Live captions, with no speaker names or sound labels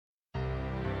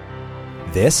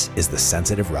This is the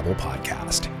Sensitive Rebel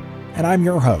Podcast, and I'm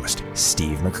your host,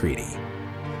 Steve McCready.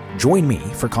 Join me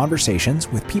for conversations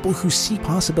with people who see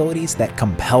possibilities that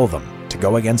compel them to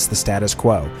go against the status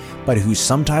quo, but who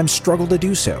sometimes struggle to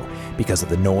do so because of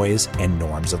the noise and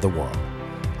norms of the world.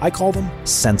 I call them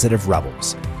Sensitive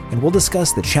Rebels, and we'll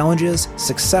discuss the challenges,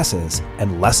 successes,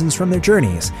 and lessons from their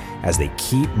journeys as they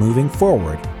keep moving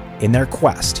forward in their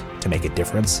quest to make a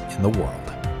difference in the world.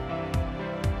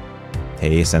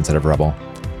 Hey, Sensitive Rebel.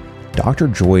 Dr.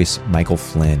 Joyce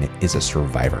Mikal-Flynn is a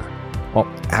survivor. Well,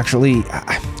 actually,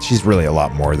 she's really a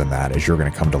lot more than that, as you're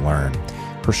going to come to learn.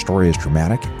 Her story is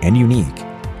dramatic and unique,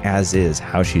 as is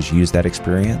how she's used that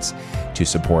experience to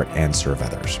support and serve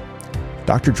others.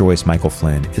 Dr. Joyce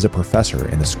Mikal-Flynn is a professor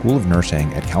in the School of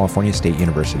Nursing at California State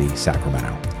University,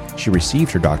 Sacramento. She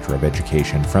received her Doctor of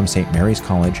Education from St. Mary's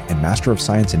College and Master of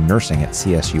Science in Nursing at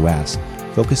CSUS,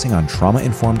 focusing on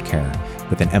trauma-informed care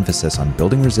with an emphasis on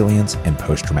building resilience and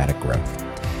post-traumatic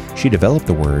growth. She developed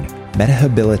the word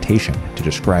rehabilitation to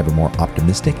describe a more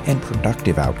optimistic and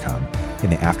productive outcome in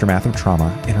the aftermath of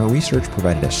trauma, and her research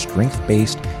provided a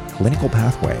strength-based clinical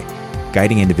pathway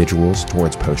guiding individuals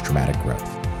towards post-traumatic growth.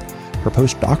 Her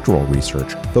postdoctoral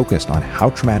research focused on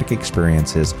how traumatic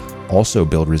experiences also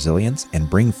build resilience and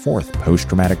bring forth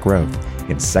post-traumatic growth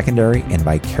in secondary and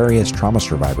vicarious trauma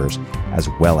survivors as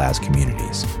well as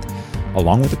communities.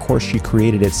 Along with the course she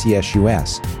created at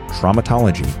CSUS,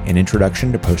 Traumatology, an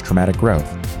Introduction to Post-Traumatic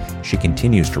Growth, she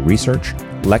continues to research,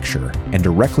 lecture, and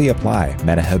directly apply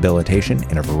metahabilitation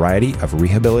in a variety of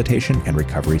rehabilitation and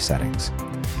recovery settings.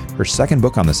 Her second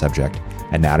book on the subject,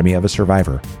 Anatomy of a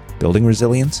Survivor, Building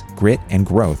Resilience, Grit, and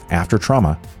Growth After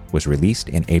Trauma, was released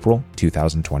in April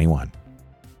 2021.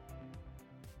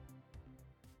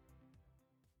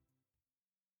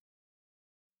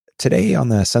 Today on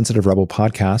the Sensitive Rebel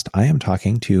podcast, I am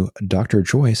talking to Dr.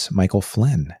 Joyce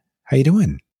Mikal-Flynn. How you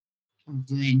doing? I'm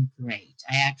doing great.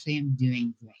 I actually am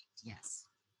doing great. Yes.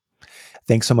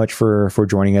 Thanks so much for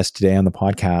joining us today on the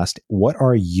podcast. What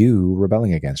are you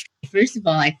rebelling against? First of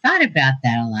all, I thought about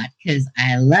that a lot because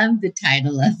I love the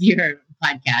title of your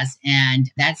podcast, and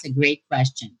that's a great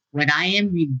question. What I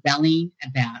am rebelling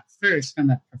about, first, from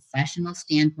a professional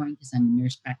standpoint, because I'm a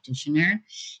nurse practitioner,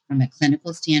 from a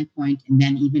clinical standpoint, and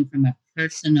then even from a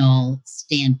personal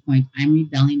standpoint, I'm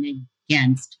rebelling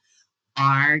against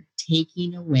our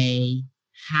taking away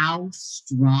how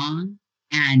strong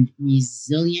and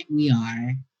resilient we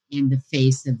are in the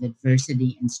face of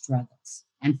adversity and struggles.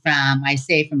 And I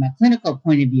say from a clinical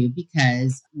point of view,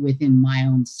 because within my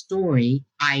own story,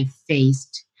 I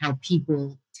faced how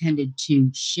people tended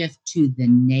to shift to the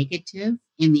negative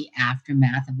in the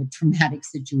aftermath of a traumatic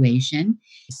situation.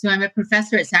 So I'm a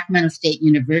professor at Sacramento State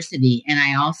University, and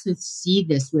I also see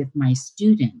this with my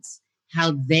students,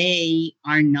 how they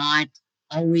are not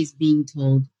always being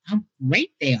told how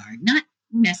great they are, not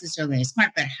necessarily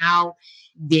smart, but how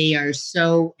they are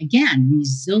so, again,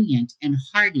 resilient and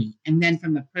hardy. And then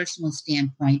from a personal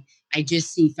standpoint, I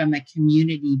just see from a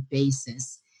community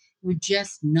basis, we're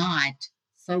just not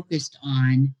focused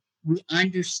on, we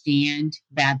understand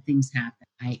bad things happen.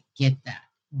 I get that.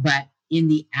 But in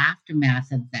the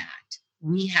aftermath of that,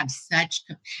 we have such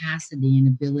capacity and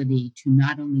ability to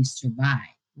not only survive,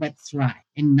 but thrive.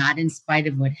 And not in spite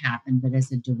of what happened, but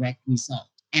as a direct result.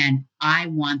 And I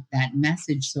want that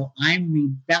message. So I'm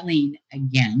rebelling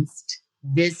against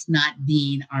this not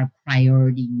being our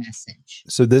priority message.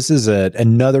 So this is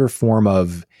another form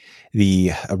of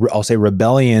I'll say,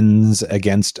 rebellions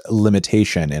against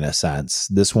limitation, in a sense.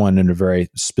 This one in a very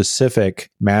specific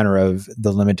manner of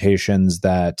the limitations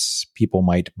that people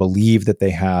might believe that they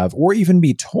have, or even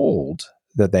be told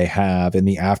that they have in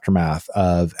the aftermath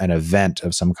of an event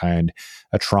of some kind,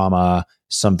 a trauma,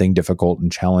 something difficult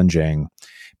and challenging,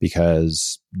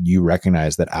 because you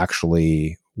recognize that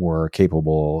actually we're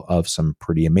capable of some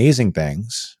pretty amazing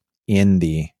things in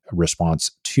the response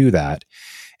to that.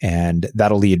 And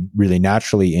that'll lead really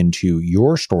naturally into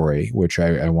your story, which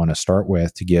I want to start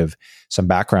with to give some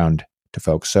background to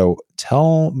folks. So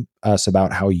tell us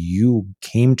about how you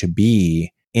came to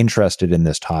be interested in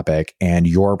this topic and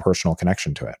your personal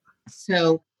connection to it.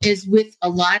 So, as with a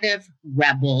lot of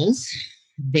rebels,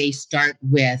 they start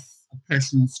with a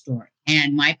personal story.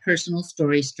 And my personal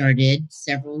story started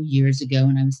several years ago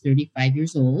when I was 35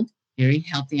 years old, very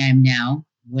healthy. I am now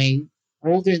way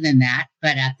older than that,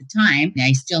 but at the time,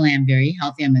 I still am very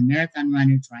healthy. I'm a marathon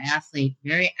runner, triathlete,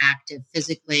 very active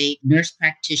physically, nurse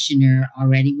practitioner,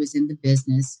 already was in the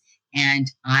business.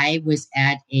 And I was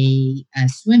at a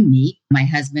swim meet. My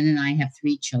husband and I have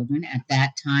 3 children. At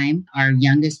that time, our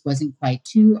youngest wasn't quite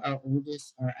 2. Our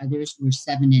oldest, our others were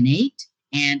 7 and 8.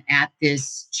 And at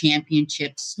this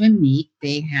championship swim meet,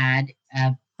 they had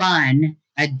a fun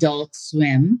adult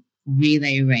swim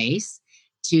relay race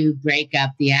to break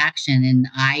up the action. And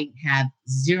I have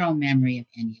zero memory of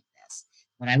any of this.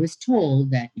 But I was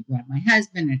told that he brought my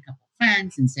husband and a couple of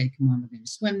friends and said, come on, we're going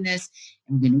to swim this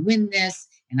and we're going to win this.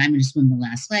 And I'm going to swim the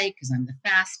last leg because I'm the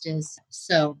fastest.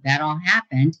 So that all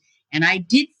happened. And I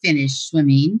did finish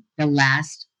swimming the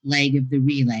last leg of the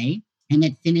relay, and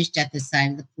it finished at the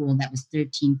side of the pool that was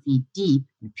 13 feet deep.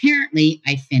 And apparently,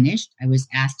 I finished. I was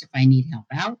asked if I need help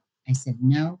out. I said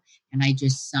no, and I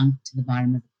just sunk to the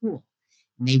bottom of the pool.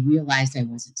 And they realized I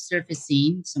wasn't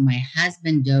surfacing, so my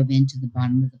husband dove into the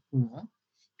bottom of the pool,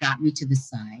 got me to the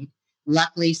side.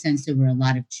 Luckily, since there were a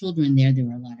lot of children there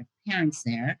were a lot of parents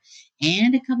there,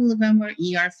 and a couple of them were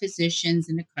ER physicians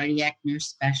and a cardiac nurse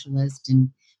specialist.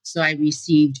 And so I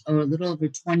received a little over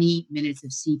 20 minutes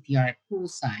of CPR at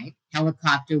poolside.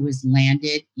 Helicopter was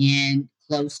landed in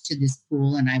close to this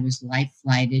pool, and I was life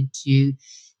flighted to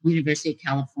University of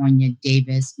California,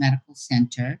 Davis Medical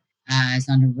Center. I was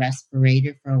on a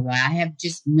respirator for a while. I have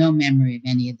just no memory of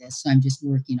any of this, so I'm just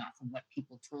working off of what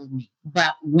people told me.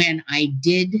 But when I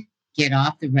did get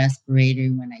off the respirator,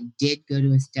 when I did go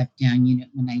to a step down unit,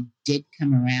 when I did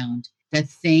come around, the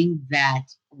thing that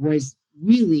was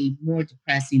really more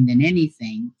depressing than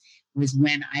anything was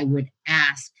when I would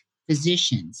ask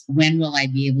physicians, when will I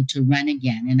be able to run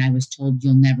again? And I was told,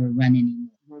 you'll never run anymore.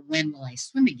 Well, when will I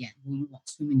swim again? Well, you won't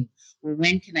swim anymore. Well,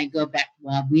 when can I go back?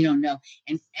 Well, we don't know.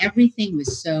 And everything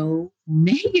was so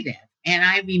negative. And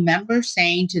I remember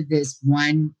saying to this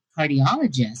one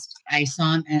cardiologist, I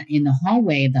saw him in the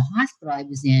hallway of the hospital I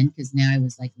was in, because now I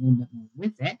was like a little bit more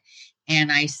with it.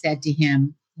 And I said to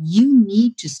him, you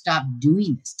need to stop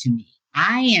doing this to me.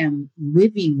 I am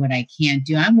living what I can't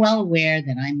do. I'm well aware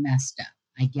that I'm messed up.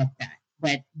 I get that.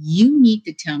 But you need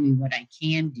to tell me what I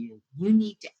can do. You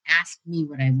need to ask me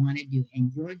what I want to do.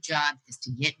 And your job is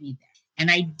to get me there. And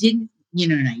I didn't,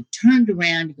 and I turned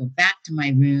around to go back to my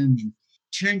room and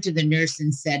turned to the nurse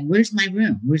and said, where's my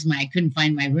room? I couldn't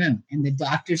find my room. And the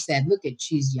doctor said, look,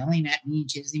 she's yelling at me.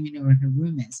 She doesn't even know where her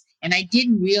room is. And I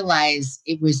didn't realize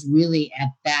it was really at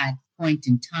that point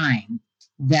in time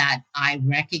that I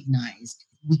recognized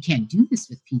we can't do this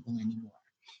with people anymore.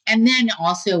 And then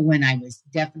also when I was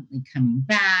definitely coming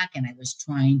back and I was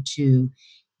trying to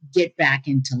get back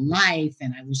into life,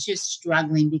 and I was just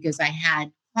struggling because I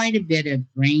had quite a bit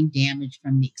of brain damage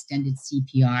from the extended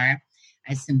CPR. I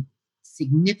had some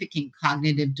significant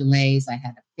cognitive delays. I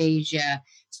had aphasia,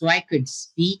 so I could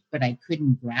speak, but I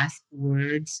couldn't grasp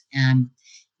words. And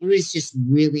it was just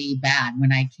really bad.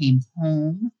 When I came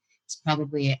home,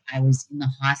 I was in the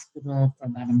hospital for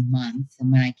about a month. And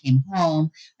when I came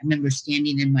home, I remember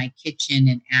standing in my kitchen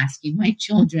and asking my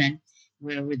children,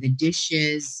 where were the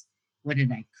dishes? What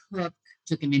did I cook?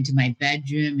 Took them into my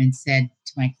bedroom and said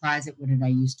to my closet, what did I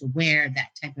used to wear?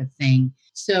 That type of thing.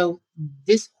 So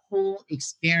this whole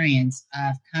experience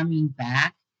of coming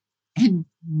back and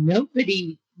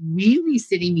nobody really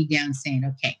sitting me down saying,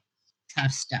 okay,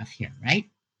 tough stuff here, right?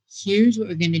 Here's what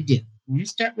we're going to do. We're going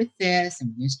to start with this, and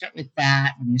we're going to start with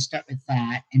that, we're going to start with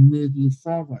that, and move you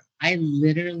forward. I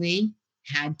literally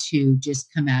had to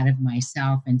just come out of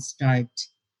myself and start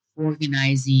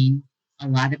organizing a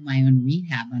lot of my own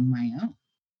rehab on my own.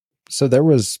 So there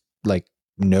was like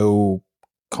no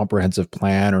comprehensive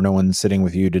plan or no one sitting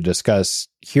with you to discuss,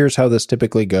 here's how this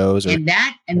typically goes. And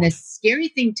the scary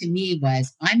thing to me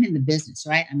was, I'm in the business,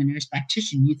 right? I'm a nurse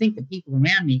practitioner. You think the people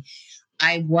around me.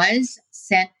 I was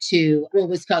sent to what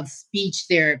was called speech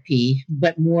therapy,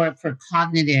 but more for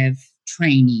cognitive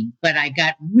training. But I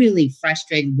got really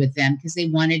frustrated with them because they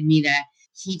wanted me to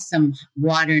heat some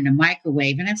water in a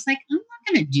microwave. And I was like, I'm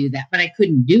not going to do that, but I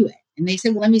couldn't do it. And they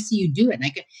said, well, let me see you do it.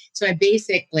 And so I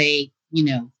basically,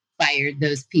 fired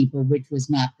those people, which was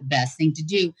not the best thing to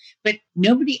do. But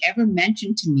nobody ever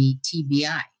mentioned to me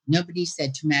TBI. Nobody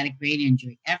said traumatic brain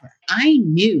injury ever. I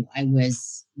knew I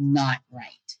was not right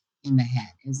in the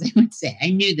head, as they would say. I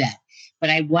knew that,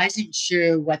 but I wasn't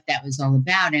sure what that was all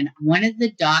about. And one of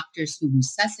the doctors who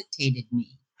resuscitated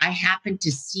me, I happened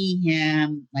to see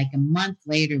him like a month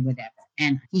later, whatever.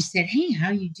 And he said, hey, how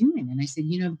are you doing? And I said,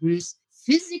 Bruce,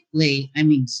 physically,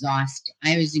 I'm exhausted.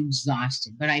 I was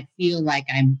exhausted, but I feel like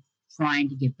I'm trying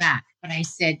to get back. But I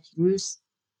said, Bruce,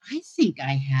 I think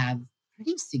I have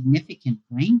pretty significant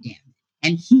brain damage.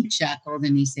 And he chuckled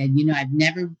and he said, I've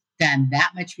never done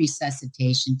that much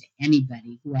resuscitation to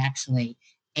anybody who actually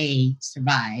A,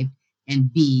 survived,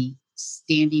 and B,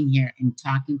 standing here and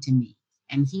talking to me.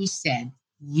 And he said,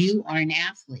 you are an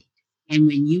athlete. And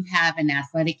when you have an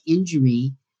athletic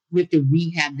injury, you have to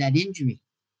rehab that injury.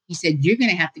 He said, you're going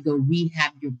to have to go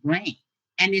rehab your brain.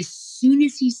 And as soon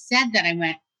as he said that, I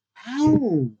went,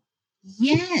 oh,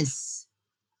 yes,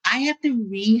 I have to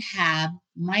rehab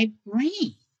my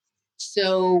brain.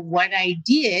 So what I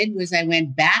did was I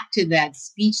went back to that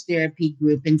speech therapy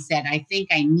group and said, I think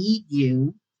I need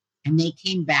you. And they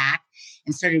came back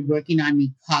and started working on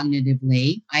me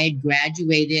cognitively. I had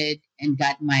graduated and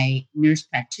got my nurse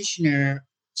practitioner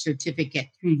certificate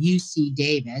through UC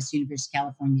Davis, University of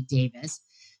California, Davis.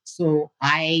 So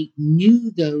I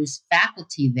knew those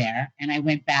faculty there. And I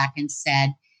went back and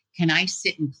said, can I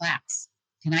sit in class?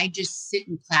 Can I just sit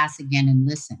in class again and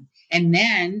listen? And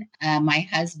then my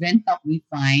husband helped me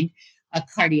find a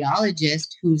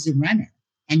cardiologist who's a runner.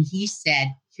 And he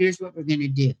said, here's what we're going to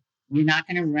do. You're not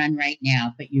going to run right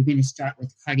now, but you're going to start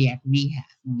with cardiac rehab.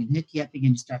 I'm going to hook you up. You're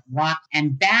going to start walking.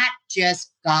 And that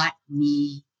just got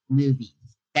me moving.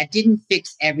 That didn't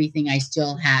fix everything. I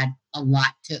still had a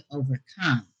lot to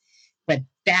overcome. But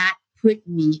that put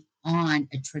me on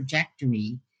a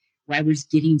trajectory where I was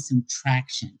getting some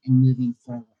traction and moving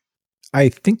forward. I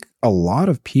think a lot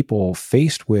of people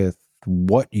faced with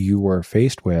what you were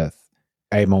faced with,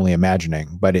 I'm only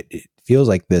imagining, but it feels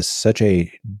like this such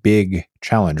a big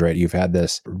challenge, right? You've had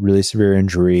this really severe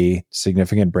injury,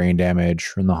 significant brain damage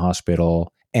from the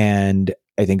hospital. And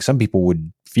I think some people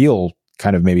would feel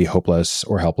kind of maybe hopeless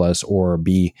or helpless or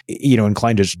be,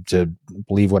 inclined to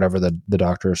believe whatever the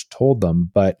doctors told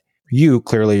them. But you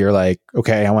clearly, you're like,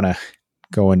 okay, I want to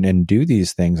go and do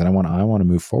these things and I want to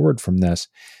move forward from this.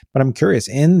 But I'm curious,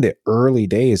 in the early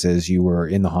days as you were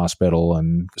in the hospital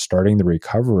and starting the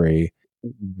recovery,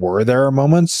 were there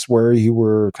moments where you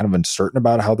were kind of uncertain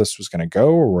about how this was going to go,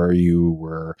 or where you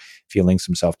were feeling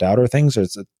some self-doubt or things? Or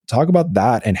talk about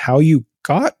that and how you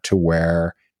got to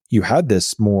where you had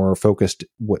this more focused,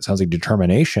 what sounds like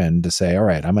determination to say, all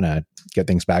right, I'm going to get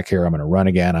things back here. I'm going to run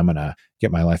again. I'm going to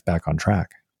get my life back on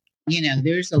track.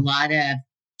 There's a lot of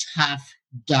tough,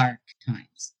 dark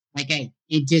times.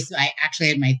 I actually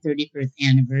had my 31st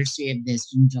anniversary of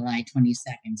this in July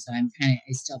 22nd. So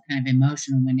it's still kind of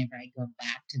emotional whenever I go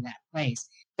back to that place.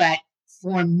 But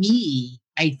for me,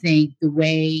 I think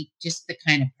just the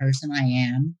kind of person I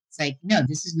am, it's like, no,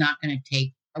 this is not going to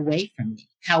take away from me.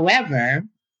 However,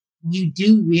 you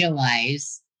do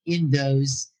realize in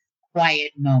those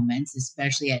quiet moments,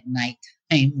 especially at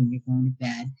nighttime when you're going to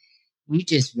bed, you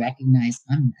just recognize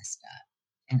I'm messed up.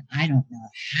 And I don't know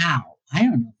how. I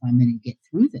don't know if I'm going to get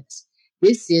through this.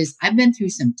 I've been through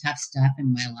some tough stuff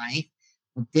in my life,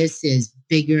 but this is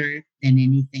bigger than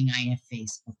anything I have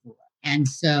faced before. And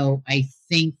so I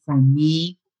think for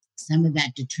me, some of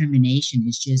that determination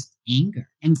is just anger.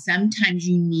 And sometimes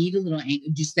you need a little anger,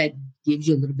 just that gives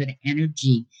you a little bit of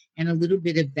energy, and a little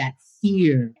bit of that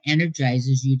fear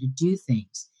energizes you to do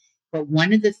things. But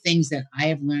one of the things that I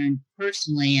have learned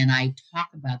personally, and I talk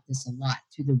about this a lot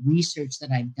through the research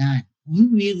that I've done, you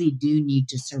really do need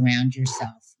to surround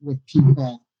yourself with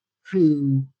people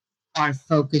who are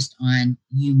focused on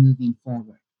you moving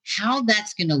forward. How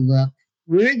that's going to look,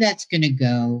 where that's going to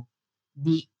go,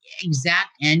 the exact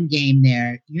end game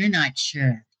there, you're not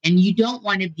sure. And you don't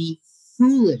want to be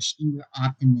foolish in your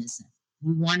optimism.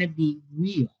 You want to be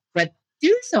real. But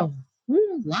there's a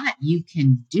whole lot you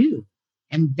can do.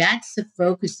 And that's the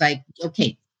focus. Like,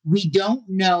 okay, we don't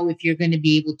know if you're going to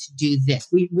be able to do this.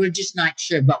 We're just not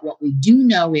sure. But what we do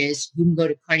know is you can go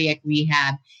to cardiac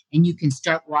rehab and you can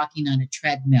start walking on a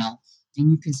treadmill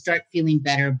and you can start feeling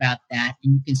better about that.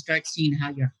 And you can start seeing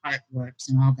how your heart works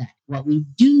and all that. What we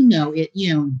do know,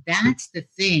 that's the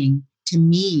thing to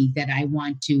me that I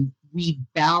want to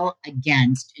rebel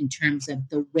against in terms of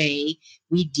the way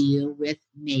we deal with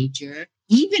major,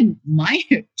 even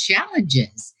minor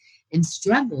challenges and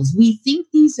struggles. We think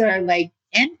these are like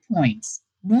endpoints.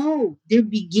 No, they're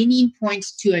beginning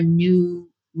points to a new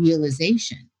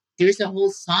realization. There's a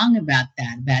whole song about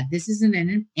that this isn't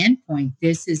an endpoint.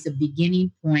 This is a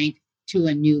beginning point to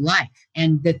a new life.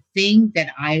 And the thing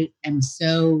that I am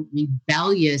so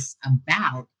rebellious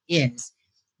about is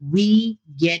we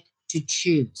get to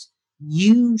choose.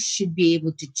 You should be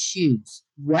able to choose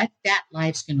what that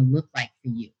life's going to look like for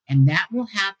you. And that will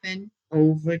happen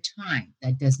over time.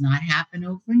 That does not happen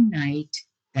overnight.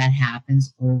 That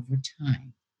happens over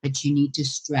time. But you need to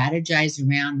strategize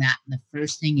around that. And the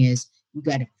first thing is you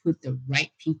got to put the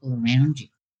right people around you.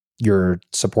 Your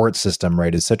support system,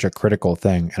 right, is such a critical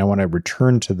thing. And I want to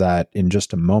return to that in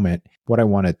just a moment. What I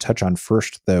want to touch on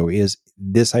first, though, is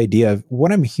this idea of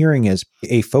what I'm hearing is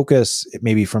a focus,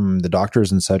 maybe from the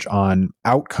doctors and such, on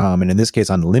outcome, and in this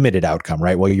case, on limited outcome,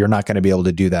 right? Well, you're not going to be able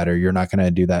to do that, or you're not going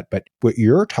to do that. But what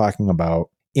you're talking about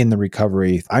in the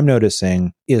recovery, I'm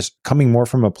noticing, is coming more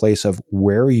from a place of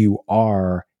where you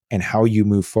are and how you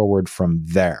move forward from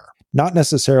there. not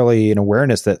necessarily an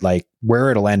awareness that like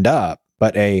where it'll end up,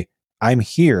 but I'm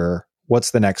here.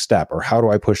 What's the next step? Or how do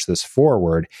I push this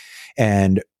forward?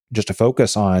 And just to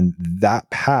focus on that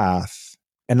path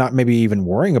and not maybe even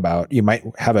worrying about, you might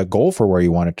have a goal for where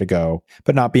you want it to go,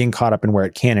 but not being caught up in where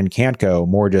it can and can't go,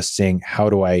 more just saying, how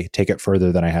do I take it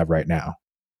further than I have right now?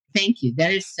 Thank you.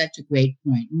 That is such a great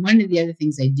point. One of the other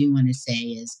things I do want to say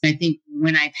is I think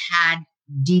when I've had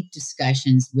deep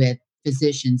discussions with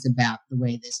physicians about the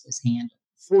way this was handled,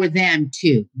 for them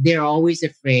too, they're always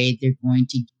afraid they're going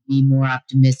to be more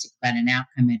optimistic about an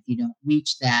outcome if you don't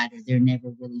reach that, or they're never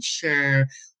really sure,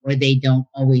 or they don't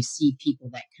always see people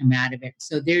that come out of it.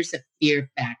 So there's a fear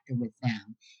factor with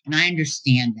them. And I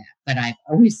understand that. But I've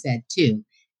always said too,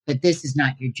 but this is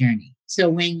not your journey. So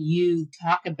when you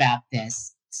talk about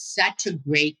this, such a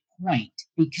great point,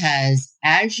 because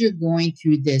as you're going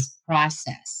through this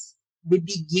process, the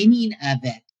beginning of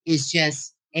it is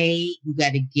just you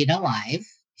got to get alive,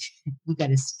 you got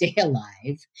to stay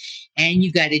alive, and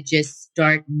you got to just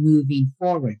start moving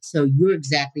forward. So you're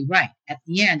exactly right. At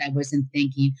the end, I wasn't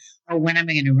thinking, oh, when am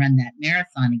I going to run that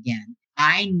marathon again?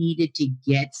 I needed to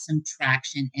get some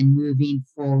traction and moving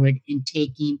forward and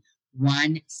taking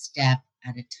one step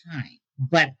at a time.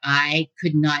 But I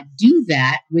could not do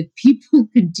that with people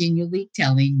continually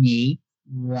telling me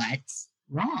what's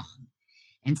wrong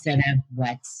instead of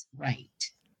what's right.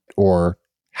 Or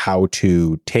how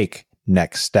to take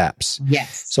next steps.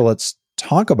 Yes. So let's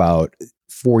talk about,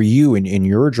 for you in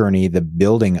your journey, the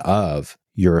building of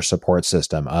your support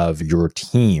system, of your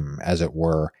team, as it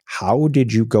were. How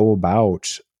did you go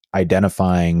about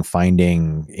identifying,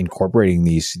 finding, incorporating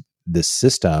this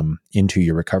system into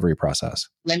your recovery process?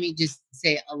 Let me just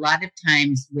say, a lot of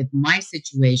times with my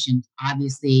situation,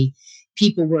 obviously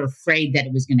people were afraid that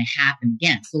it was going to happen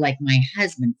again. So like my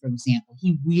husband, for example,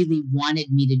 he really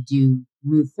wanted me to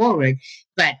move forward,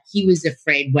 but he was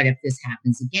afraid, what if this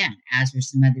happens again, as were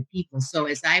some other people. So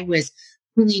as I was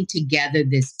pulling together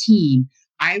this team,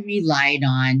 I relied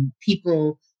on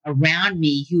people around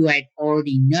me who I'd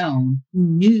already known, who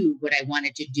knew what I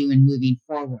wanted to do in moving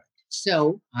forward.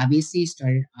 So obviously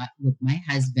started with my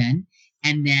husband,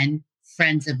 and then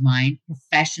friends of mine,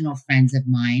 professional friends of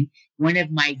mine. One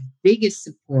of my biggest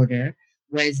supporter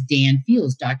was Dan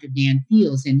Fields, Dr. Dan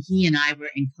Fields, and he and I were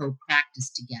in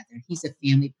co-practice together. He's a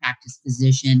family practice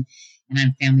physician, and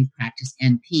I'm family practice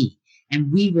NP.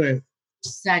 And we were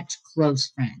such close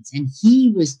friends. And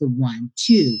he was the one,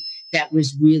 too, that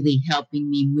was really helping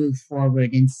me move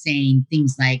forward and saying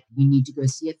things like, you need to go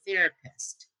see a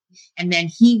therapist. And then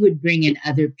he would bring in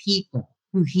other people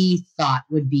who he thought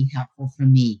would be helpful for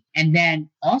me. And then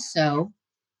also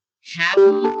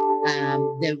having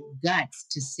the guts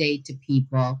to say to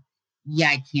people, yeah,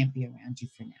 I can't be around you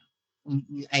for now.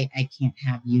 I can't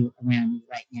have you around me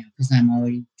right now because I'm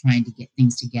already trying to get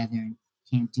things together and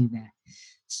can't do that.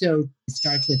 So it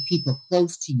starts with people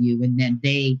close to you, and then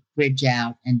they bridge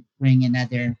out and bring in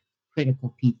other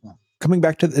critical people. Coming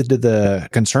back to the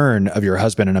concern of your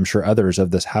husband, and I'm sure others, of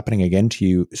this happening again to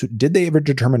you, so did they ever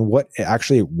determine what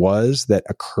actually it was that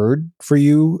occurred for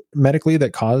you medically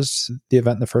that caused the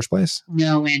event in the first place?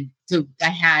 No, and so I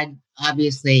had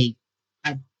obviously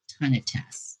a ton of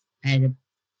tests. I had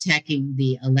checking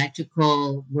the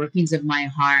electrical workings of my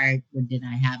heart. Did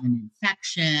I have an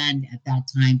infection at that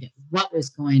time? What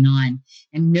was going on?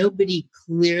 And nobody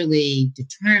clearly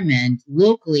determined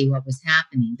locally what was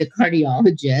happening. The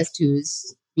cardiologist,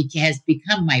 has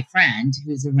become my friend,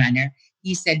 who's a runner,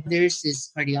 he said, there's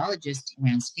this cardiologist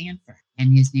around Stanford,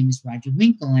 and his name is Roger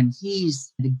Winkle, and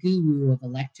he's the guru of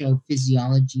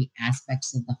electrophysiology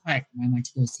aspects of the heart. And I went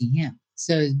to go see him.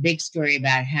 So it's a big story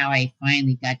about how I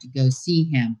finally got to go see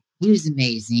him. He was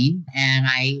amazing. And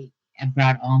I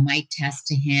brought all my tests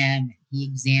to him. He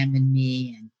examined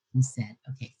me and he said,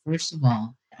 okay, first of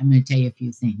all, I'm going to tell you a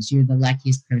few things. You're the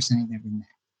luckiest person I've ever met.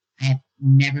 I have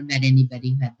never met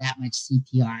anybody who had that much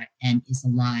CPR and is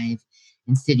alive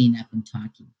and sitting up and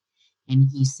talking. And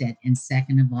he said, and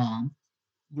second of all,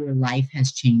 your life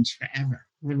has changed forever.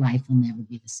 Your life will never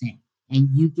be the same. And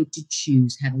you get to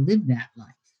choose how to live that life.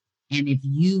 And if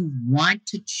you want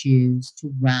to choose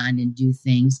to run and do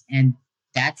things, and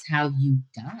that's how you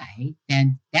die,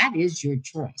 then that is your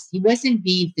choice. He wasn't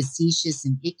being facetious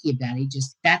and icky about it.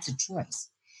 That's a choice.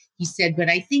 He said, but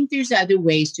I think there's other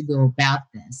ways to go about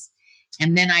this.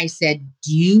 And then I said,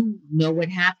 do you know what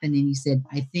happened? And he said,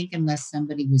 I think unless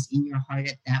somebody was in your heart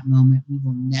at that moment, we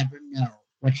will never know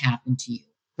what happened to you.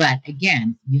 But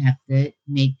again, you have to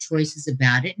make choices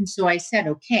about it. And so I said,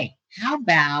 okay, how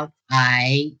about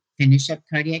I finish up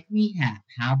cardiac rehab?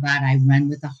 How about I run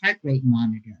with a heart rate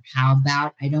monitor? How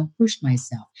about I don't push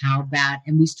myself? How about,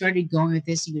 and we started going with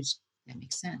this. He goes, that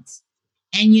makes sense.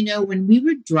 And when we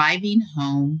were driving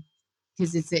home,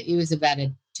 because it was about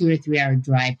a 2 or 3 hour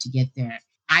drive to get there,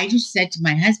 I just said to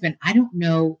my husband, I don't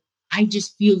know, I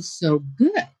just feel so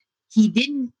good. He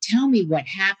didn't tell me what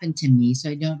happened to me, so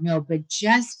I don't know, but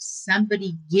just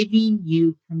somebody giving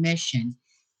you permission,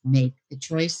 make the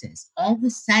choices. All of a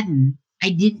sudden, I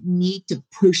didn't need to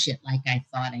push it like I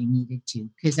thought I needed to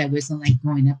because I wasn't like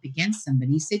going up against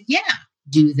somebody. He said, yeah,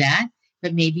 do that,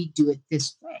 but maybe do it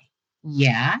this way.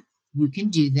 Yeah, you can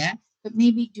do that, but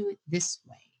maybe do it this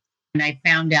way. And I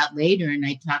found out later, and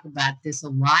I talk about this a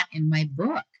lot in my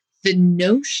book, the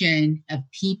notion of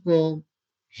people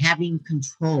having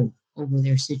control over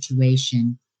their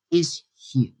situation is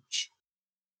huge.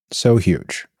 So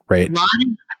huge, right?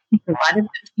 A lot of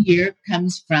the fear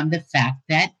comes from the fact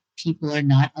that people are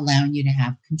not allowing you to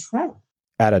have control.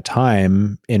 At a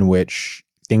time in which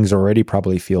things already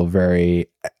probably feel very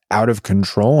out of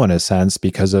control in a sense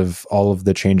because of all of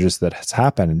the changes that has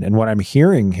happened. And what I'm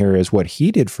hearing here is what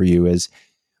he did for you is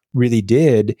really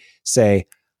did say,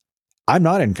 I'm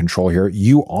not in control here.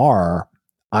 You are.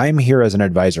 I'm here as an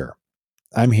advisor.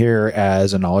 I'm here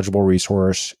as a knowledgeable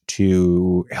resource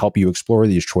to help you explore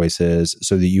these choices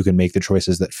so that you can make the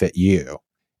choices that fit you.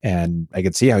 And I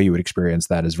could see how you would experience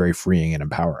that as very freeing and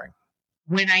empowering.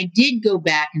 When I did go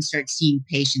back and start seeing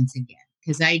patients again,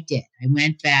 because I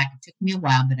went back. It took me a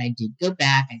while, but I did go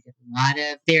back. I did a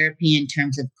lot of therapy in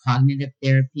terms of cognitive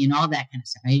therapy and all that kind of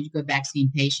stuff. I did go back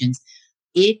seeing patients.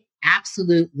 It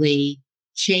absolutely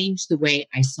changed the way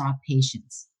I saw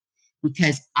patients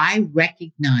because I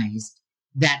recognized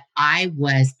that I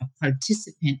was a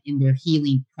participant in their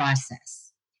healing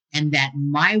process and that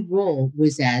my role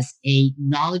was as a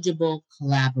knowledgeable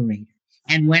collaborator.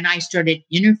 And when I started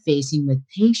interfacing with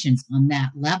patients on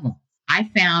that level, I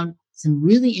found some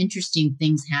really interesting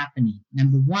things happening.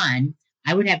 Number one,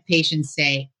 I would have patients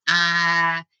say,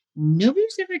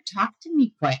 nobody's ever talked to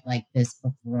me quite like this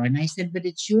before. And I said, but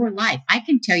it's your life. I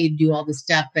can tell you to do all this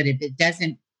stuff, but if it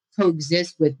doesn't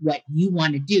coexist with what you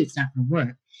want to do, it's not going to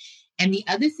work. And the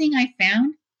other thing I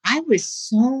found, I was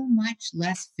so much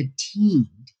less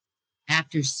fatigued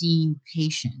after seeing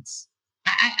patients.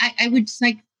 I would just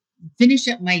like finish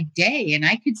up my day and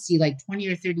I could see like 20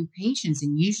 or 30 patients.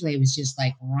 And usually I was just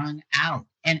like wrung out.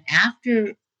 And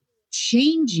after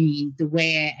changing the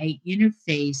way I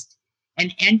interfaced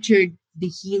and entered the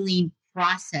healing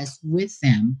process with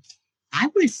them, I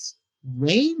was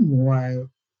way more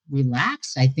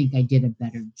relaxed. I think I did a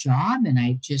better job and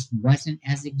I just wasn't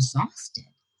as exhausted.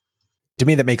 To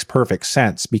me, that makes perfect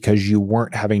sense because you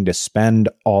weren't having to spend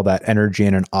all that energy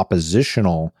in an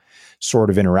oppositional sort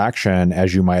of interaction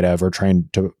as you might have or trying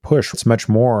to push. It's much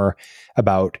more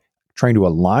about trying to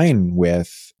align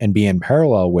with and be in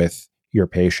parallel with your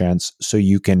patients so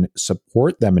you can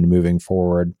support them in moving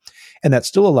forward. And that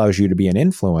still allows you to be an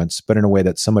influence, but in a way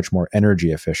that's so much more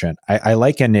energy efficient. I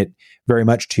liken it very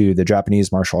much to the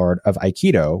Japanese martial art of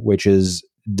Aikido, which is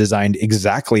designed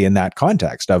exactly in that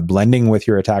context of blending with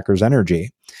your attacker's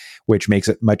energy, which makes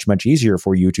it much, much easier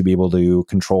for you to be able to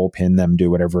control, pin them,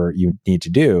 do whatever you need to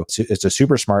do. So it's a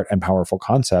super smart and powerful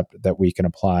concept that we can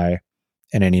apply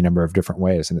in any number of different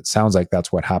ways. And it sounds like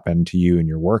that's what happened to you in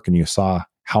your work. And you saw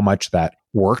how much that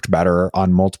worked better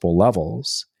on multiple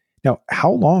levels. Now,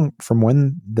 how long from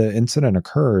when the incident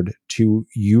occurred to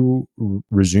you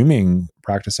resuming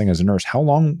practicing as a nurse, how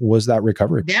long was that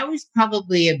recovery? That was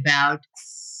probably about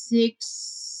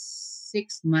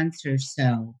six months or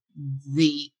so.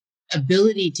 The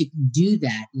ability to do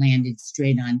that landed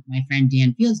straight on my friend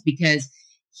Dan Fields because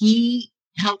he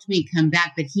helped me come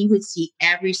back, but he would see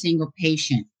every single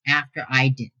patient after I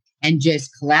did and just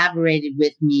collaborated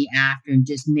with me after and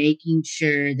just making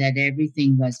sure that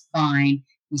everything was fine.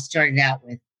 We started out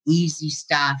with easy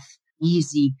stuff,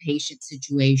 easy patient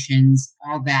situations,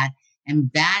 all that. And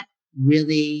that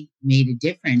really made a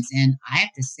difference. And I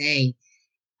have to say,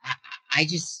 I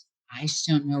just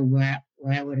don't know where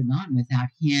I would have gone without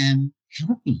him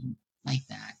helping like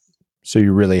that. So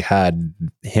you really had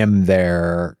him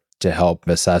there to help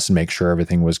assess and make sure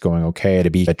everything was going okay, to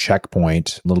be a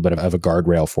checkpoint, a little bit of a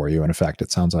guardrail for you, in effect,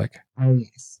 it sounds like. Oh,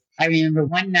 yes. I remember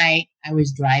one night I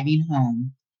was driving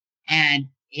home and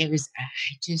I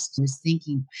just was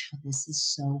thinking, wow, this is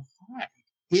so hard.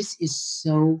 This is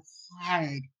so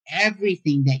hard.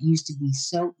 Everything that used to be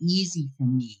so easy for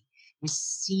me, it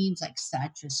seems like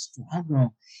such a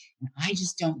struggle. And I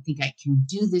just don't think I can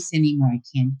do this anymore. I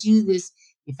can't do this.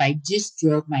 if I just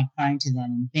drove my car into that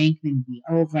embankment, it'd be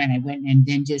over. And I went and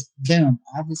then just boom,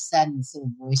 all of a sudden this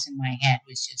little voice in my head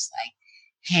was just like,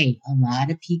 hey, a lot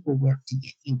of people work to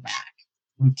get you back.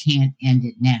 We can't end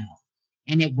it now.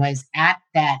 And it was at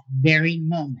that very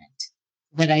moment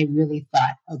that I really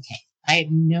thought, okay, I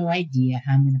have no idea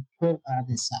how I'm going to pull all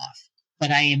this off, but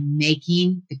I am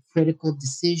making the critical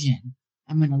decision.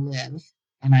 I'm going to live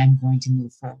and I'm going to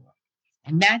move forward.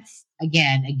 And that's,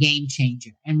 again, a game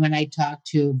changer. And when I talk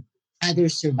to other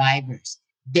survivors,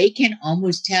 they can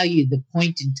almost tell you the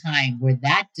point in time where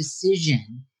that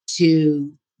decision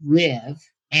to live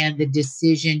and the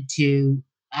decision to,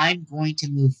 I'm going to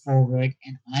move forward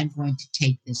and I'm going to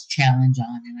take this challenge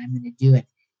on and I'm going to do it.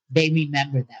 They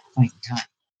remember that point in time.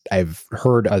 I've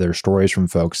heard other stories from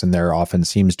folks, and there often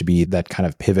seems to be that kind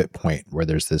of pivot point where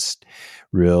there's this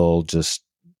real just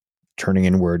turning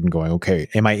inward and going, okay,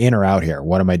 am I in or out here?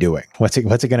 What am I doing? What's it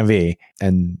going to be?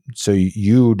 And so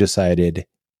you decided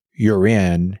you're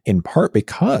in part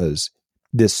because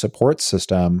this support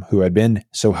system who had been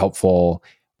so helpful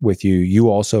with you, you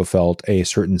also felt a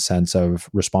certain sense of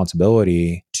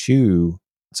responsibility to.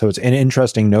 So it's an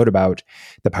interesting note about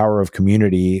the power of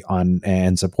community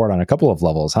and support on a couple of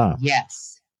levels, huh?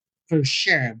 Yes, for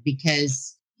sure.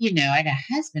 Because, I had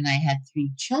a husband, I had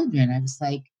 3 children. I was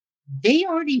like, they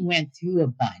already went through a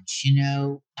bunch,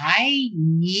 I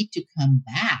need to come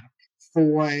back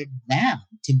for them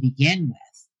to begin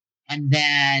with. And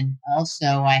then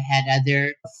also I had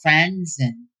other friends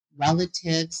and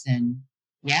relatives and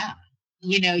yeah,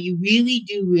 you really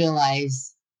do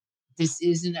realize this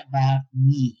isn't about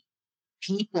me.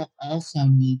 People also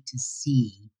need to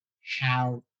see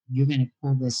how you're going to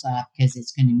pull this off because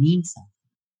it's going to mean something.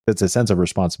 It's a sense of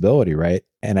responsibility, right?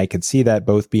 And I could see that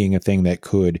both being a thing that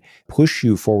could push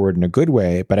you forward in a good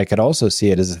way, but I could also see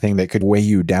it as a thing that could weigh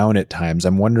you down at times.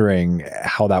 I'm wondering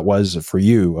how that was for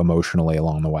you emotionally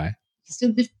along the way.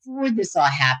 So before this all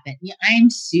happened, I'm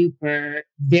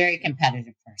very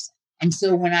competitive person. And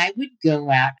so when I would go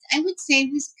out, I would say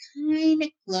it was kind of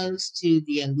close to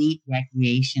the elite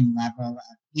recreation level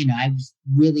of, I was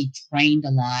really trained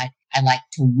a lot. I like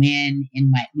to win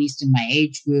at least in my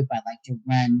age group. I like to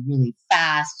run really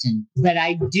fast. But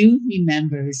I do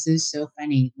remember, this is so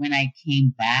funny, when I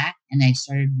came back and I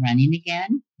started running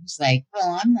again, it's like,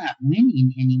 well, I'm not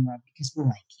winning anymore because, well,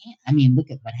 I can't. I mean, look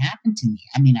at what happened to me.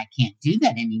 I mean, I can't do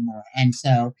that anymore. And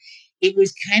so it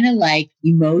was kind of like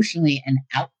emotionally an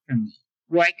out for me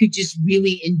where I could just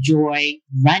really enjoy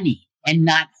running and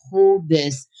not hold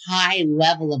this high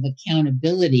level of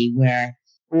accountability where,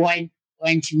 why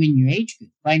aren't you in your age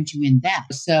group? Why aren't you in that?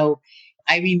 So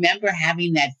I remember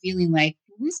having that feeling like,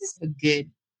 this is a good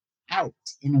out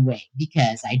in a way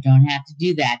because I don't have to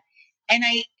do that. And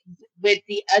with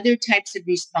the other types of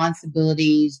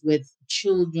responsibilities with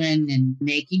children and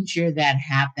making sure that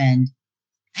happened,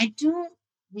 I don't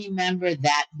remember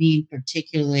that being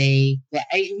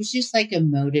it was just like a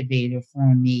motivator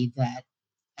for me that,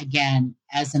 again,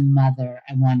 as a mother,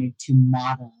 I wanted to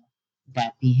model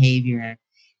that behavior.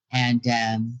 And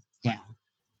yeah.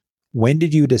 When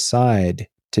did you decide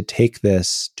to take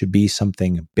this to be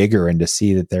something bigger and to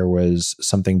see that there was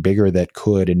something bigger that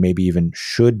could and maybe even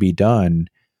should be done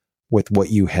with what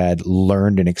you had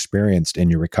learned and experienced in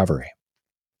your recovery?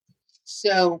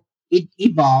 So it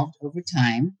evolved over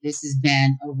time. This has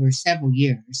been over several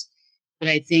years, but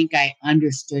I think I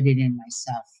understood it in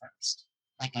myself first.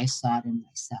 Like I saw it in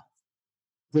myself.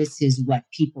 This is what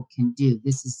people can do.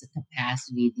 This is the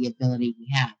capacity, the ability we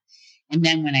have. And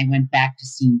then when I went back to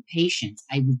seeing patients,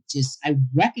 I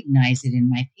recognize it in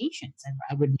my patients.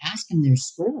 I would ask them their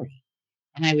story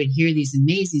and I would hear these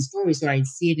amazing stories, or I'd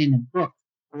see it in a book,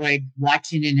 or I'd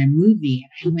watch it in a movie.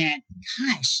 And I went,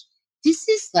 gosh, this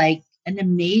is like an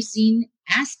amazing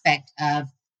aspect of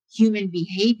human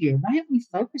behavior. Why aren't we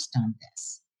focused on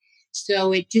this?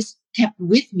 So it just kept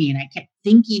with me and I kept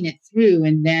thinking it through.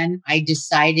 And then I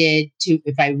decided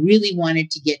if I really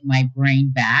wanted to get my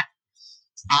brain back,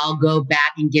 I'll go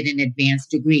back and get an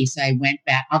advanced degree. So I went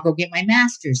back, I'll go get my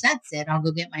master's. That's it. I'll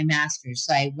go get my master's.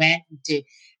 So I went to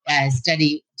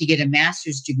study to get a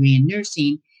master's degree in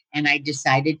nursing. And I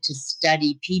decided to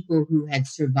study people who had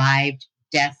survived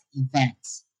death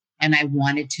events. And I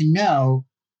wanted to know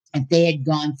if they had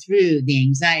gone through the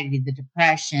anxiety, the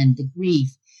depression, the grief,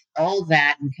 all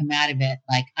that, and come out of it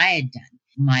like I had done.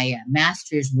 My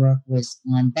master's work was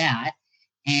on that.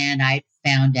 And I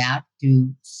found out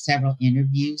through several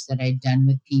interviews that I'd done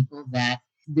with people that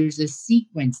there's a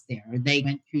sequence there. They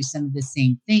went through some of the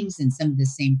same things, and some of the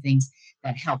same things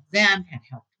that helped them had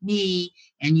helped me.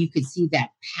 And you could see that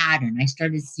pattern. I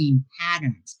started seeing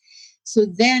patterns. So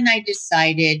then I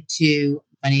decided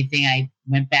funny thing, I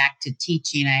went back to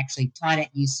teaching. I actually taught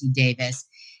at UC Davis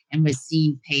and was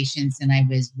seeing patients, and I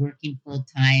was working full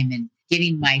time and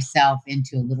getting myself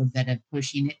into a little bit of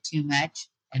pushing it too much.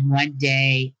 And one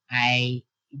day I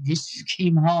just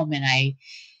came home and I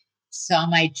saw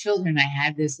my children. I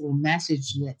had this little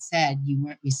message that said, "You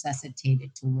weren't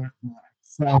resuscitated to work more."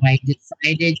 So I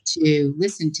decided to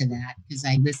listen to that because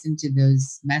I listen to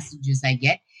those messages I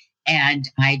get. And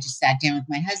I just sat down with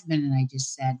my husband and I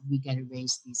just said, "We got to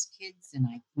raise these kids, and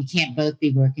we can't both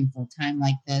be working full time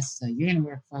like this. So you're going to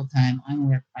work full time. I'm going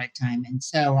to work part time." And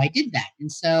so I did that.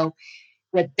 And so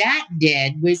what that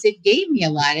did was it gave me a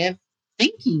lot of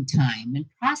thinking time and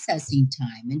processing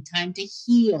time and time to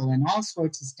heal and all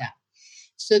sorts of stuff.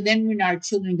 So then when our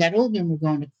children got older and were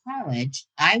going to college,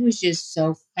 I was just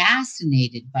so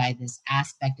fascinated by this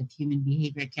aspect of human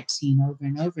behavior I kept seeing over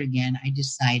and over again. I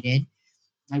decided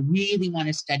I really want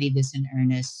to study this in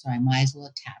earnest, so I might as well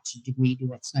attach a degree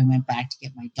to it. So I went back to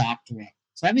get my doctorate.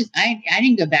 So I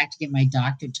didn't go back to get my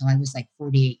doctorate until I was like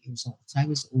 48 years old. So I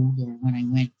was older when I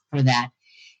went for that.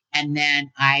 And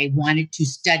then I wanted to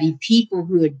study people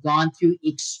who had gone through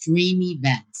extreme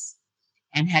events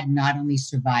and had not only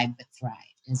survived but thrived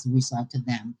as a result of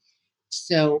them.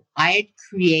 So I had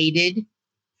created,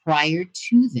 prior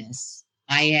to this,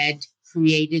 I had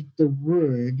created the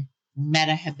word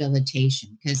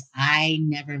metahabilitation because I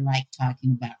never liked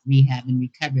talking about rehab and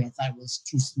recovery. I thought it was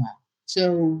too small.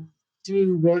 So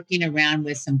through working around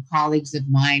with some colleagues of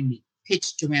mine, we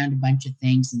pitched around a bunch of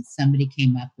things and somebody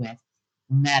came up with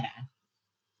meta,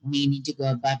 meaning to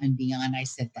go above and beyond. I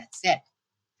said, that's it.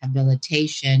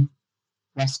 Habilitation,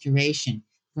 restoration,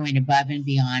 going above and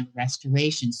beyond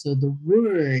restoration. So the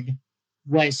word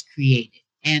was created.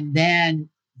 And then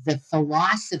the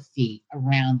philosophy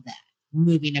around that,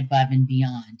 moving above and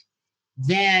beyond.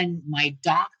 Then my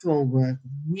doctoral work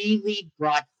really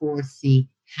brought forth the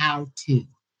how to.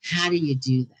 How do you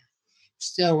do that?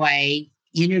 So I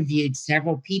interviewed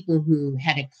several people who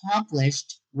had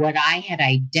accomplished what I had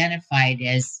identified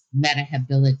as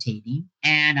metahabilitating.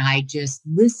 And I just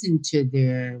listened to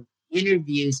their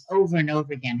interviews over and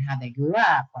over again, how they grew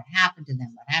up, what happened to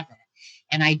them, whatever.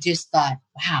 And I just thought,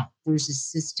 wow, there's a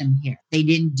system here. They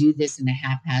didn't do this in a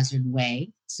haphazard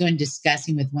way. So in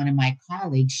discussing with one of my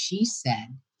colleagues, she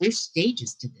said, there's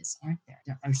stages to this, aren't there?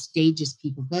 There are stages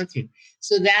people go through.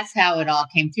 So that's how it all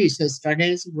came through. So it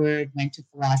started as a word, went to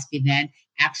philosophy, then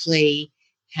actually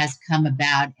has come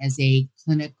about as a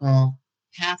clinical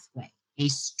pathway, a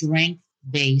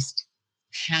strength-based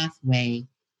pathway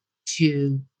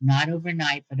to not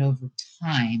overnight, but over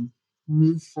time,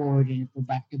 move forward in a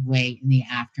productive way in the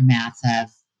aftermath of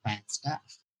bad stuff.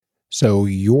 So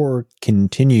your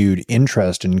continued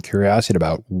interest and curiosity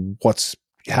about what's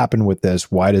happened with this,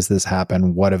 why does this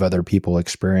happen, what have other people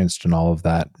experienced, and all of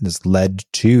that has led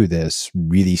to this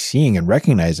really seeing and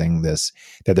recognizing this,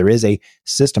 that there is a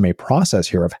system, a process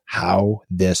here of how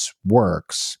this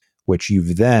works, which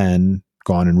you've then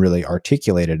gone and really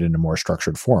articulated in a more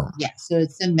structured form. Yeah, so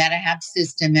it's a MetaHab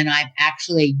system, and I've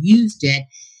actually used it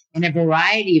in a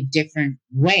variety of different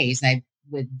ways.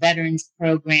 With veterans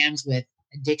programs, with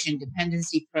addiction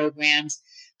dependency programs.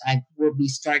 I will be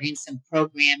starting some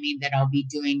programming that I'll be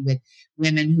doing with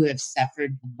women who have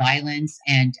suffered violence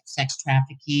and sex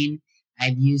trafficking.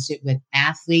 I've used it with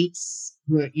athletes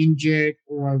who are injured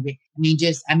I'm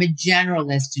a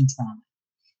generalist in trauma.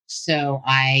 So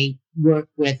I work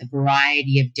with a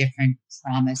variety of different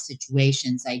trauma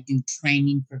situations. I do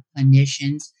training for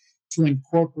clinicians to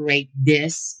incorporate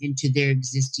this into their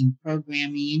existing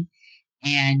programming.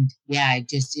 And yeah, it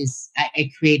just is. I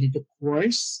created a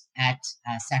course at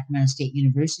Sacramento State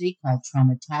University called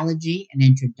Traumatology, an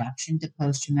Introduction to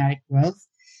Post-Traumatic Growth,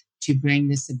 to bring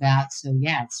this about. So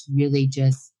yeah, it's really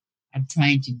just, I'm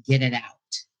trying to get it out.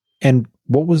 And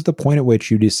what was the point at which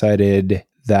you decided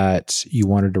that you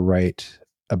wanted to write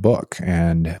a book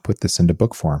and put this into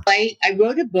book form? I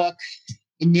wrote a book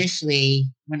initially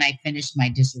when I finished my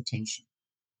dissertation.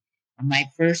 My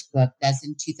first book, that's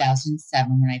in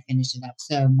 2007 when I finished it up.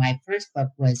 So my first book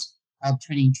was called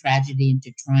Turning Tragedy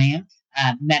into Triumph,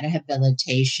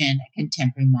 Metahabilitation, a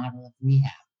Contemporary Model of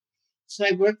Rehab. So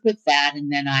I worked with that,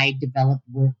 and then I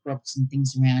developed workbooks and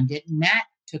things around it, and that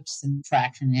took some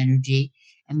traction and energy.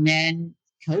 And then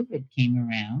COVID came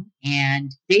around,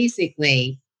 and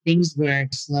basically things were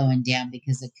slowing down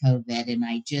because of COVID. And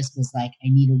I just was like, I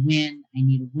need a win. I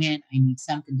need a win. I need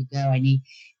something to go.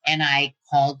 And I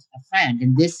called a friend.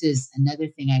 And this is another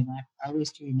thing I want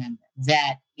always to remember,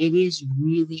 that it is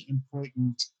really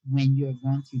important when you're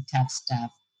going through tough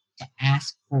stuff to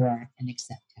ask for and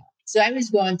accept help. So I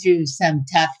was going through some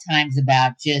tough times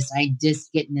about just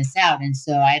getting this out. And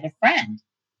so I had a friend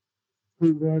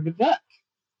who wrote a book.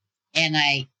 And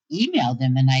I emailed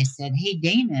him and I said, "Hey,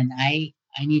 Damon, I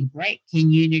need a break.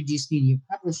 Can you introduce me to your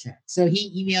publisher?" So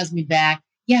he emails me back,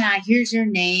 "Yeah, here's her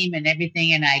name and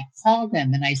everything." And I called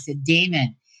him and I said,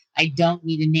 "Damon, I don't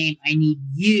need a name. I need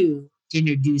you to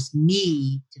introduce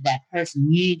me to that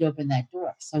person. You need to open that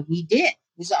door." So he did.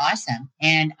 It was awesome.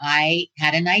 And I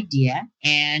had an idea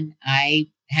and I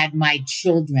had my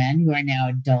children, who are now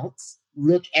adults,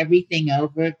 look everything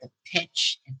over, the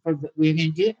pitch for what we were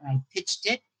going to do. And I pitched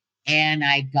it and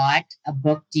I got a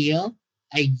book deal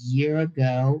a year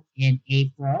ago in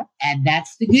April. And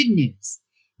that's the good news.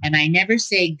 And I never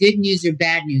say good news or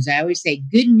bad news. I always say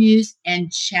good news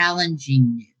and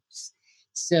challenging news.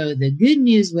 So the good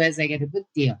news was I got a book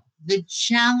deal. The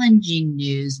challenging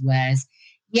news was,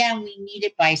 yeah, we need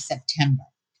it by September.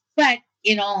 But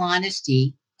in all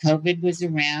honesty, COVID was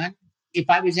around. If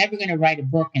I was ever going to write a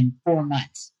book in 4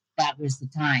 months, that was the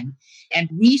time. And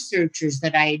researchers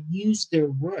that I had used their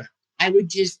work, I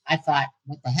thought,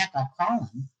 what the heck, I'll call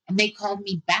them. And they called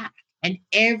me back. And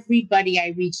everybody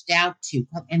I reached out to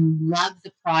and loved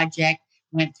the project,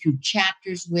 went through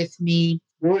chapters with me,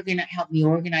 helped me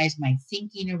organize my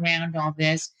thinking around all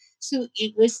this. So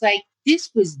it was like, this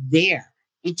was there.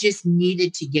 It just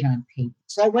needed to get on paper.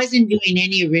 So I wasn't doing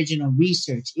any original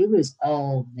research. It was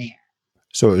all there.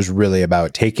 So it was really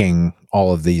about taking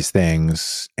all of these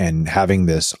things and having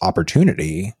this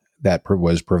opportunity that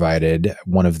was provided,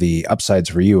 one of the upsides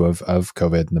for you of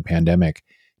COVID and the pandemic,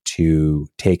 to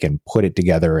take and put it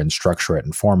together and structure it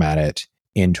and format it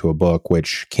into a book,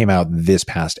 which came out this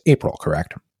past April,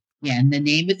 correct? Yeah, and the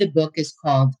name of the book is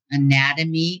called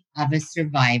Anatomy of a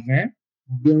Survivor,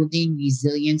 Building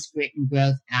Resilience, Grit, and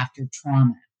Growth After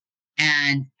Trauma.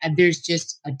 And there's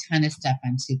just a ton of stuff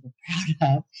I'm super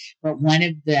proud of. But one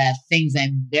of the things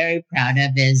I'm very proud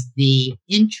of is the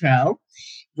intro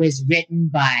was written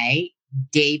by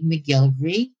Dave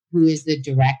McGillivray, who is the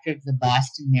director of the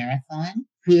Boston Marathon,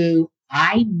 who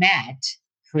I met.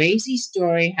 Crazy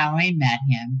story how I met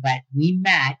him, but we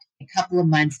met a couple of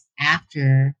months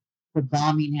after the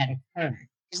bombing had occurred.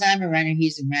 Because I'm a runner,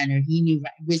 he's a runner. He knew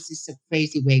it was just a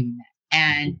crazy way we met.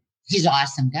 And he's an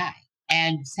awesome guy.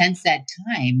 And since that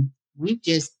time, we've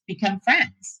just become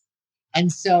friends. And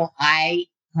so I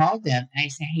called him and I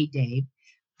said, "Hey, Dave,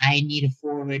 I need a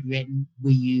foreword written.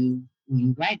 Will you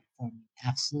write it for me?"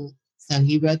 Absolutely. So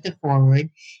he wrote the foreword.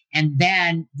 And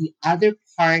then the other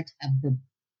part of the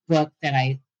book that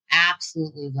I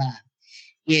absolutely love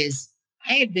is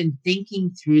I have been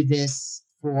thinking through this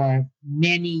for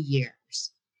many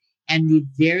years. And the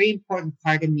very important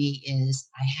part of me is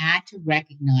I had to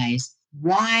recognize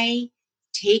why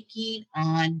taking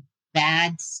on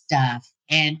bad stuff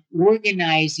and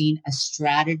organizing a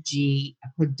strategy, a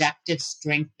productive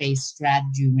strength-based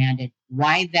strategy around it,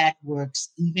 why that works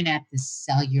even at the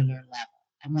cellular level.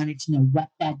 I wanted to know what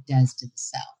that does to the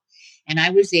cell. And I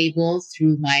was able,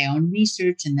 through my own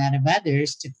research and that of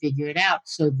others, to figure it out.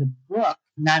 So the book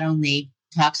not only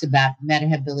talks about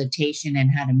metahabilitation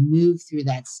and how to move through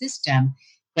that system,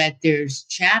 but there's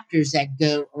chapters that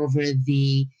go over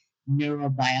the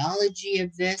neurobiology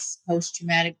of this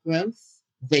post-traumatic growth,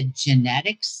 the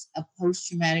genetics of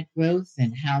post-traumatic growth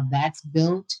and how that's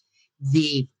built,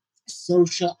 the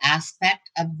social aspect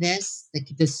of this,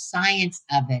 the science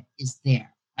of it is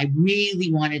there. I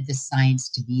really wanted the science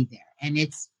to be there. And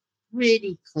it's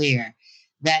pretty clear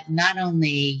that not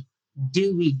only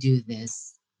do we do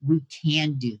this, we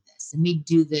can do this. And we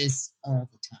do this all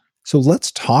the time. So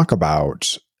let's talk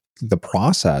about the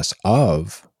process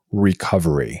of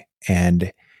recovery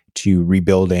and to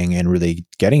rebuilding and really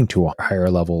getting to a higher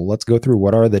level. Let's go through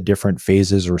what are the different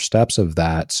phases or steps of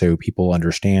that so people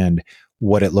understand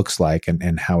what it looks like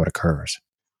and how it occurs.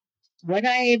 What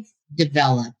I've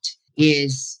developed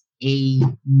is a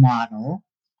model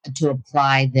to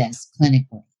apply this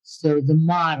clinically. So the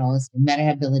model is the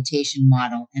metahabilitation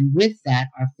model. And with that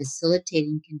are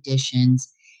facilitating conditions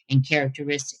and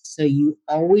characteristics. So you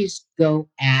always go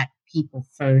at people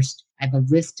first. I have a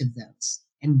list of those.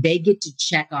 And they get to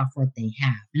check off what they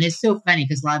have. And it's so funny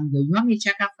because a lot of them go, "You want me to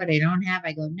check off what I don't have?"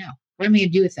 I go, "No. What am I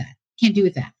going to do with that? Can't do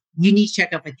with that. You need to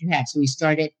check off what you have." So we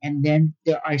started, and then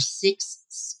there are 6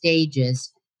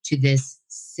 stages to this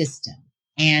system.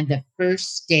 And the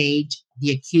first stage,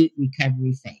 the acute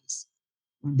recovery phase.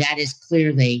 That is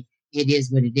clearly, it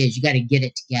is what it is. You got to get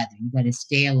it together. You got to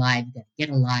stay alive. You got to get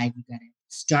alive. You got to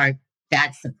start.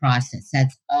 That's the process.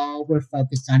 That's all we're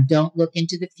focused on. Don't look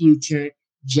into the future.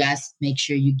 Just make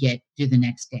sure you get to the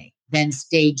next day. Then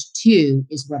stage 2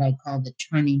 is what I call the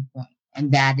turning point.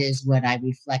 And that is what I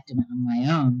reflected on my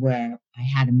own, where I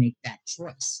had to make that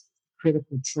choice.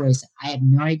 critical choice. I have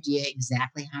no idea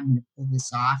exactly how I'm going to pull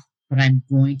this off, but I'm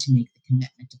going to make the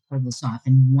commitment to pull this off.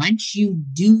 And once you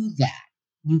do that,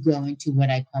 you go into what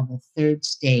I call the third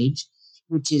stage,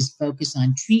 which is focus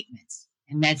on treatments.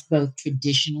 And that's both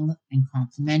traditional and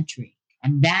complementary.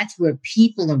 And that's where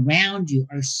people around you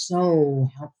are so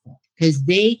helpful because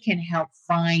they can help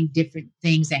find different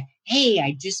things that, hey,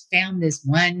 I just found this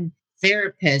one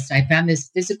therapist. I found this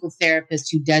physical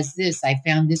therapist who does this. I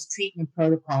found this treatment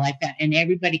protocol. And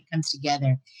everybody comes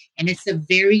together. And it's a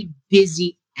very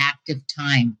busy, active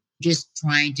time, just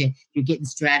you're getting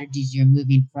strategies, you're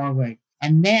moving forward.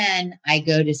 And then I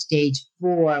go to stage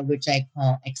 4, which I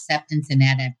call acceptance and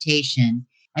adaptation.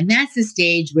 And that's the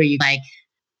stage where you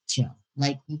chill.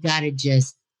 Like you got to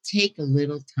just take a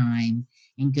little time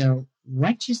and go,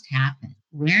 what just happened?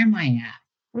 Where am I at?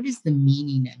 What is the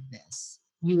meaning of this?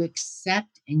 You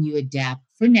accept and you adapt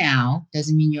for now.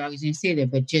 Doesn't mean you're always going to stay there,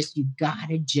 but you got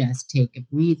to just take a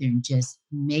breather and just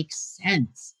make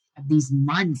sense of these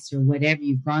months or whatever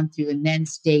you've gone through. And then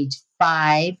stage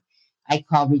 5, I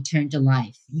call return to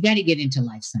life. You got to get into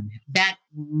life somehow. That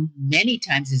many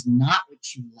times is not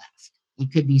what you left.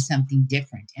 It could be something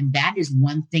different. And that is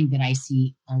one thing that I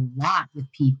see a lot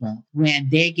with people when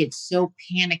they get so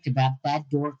panicked about that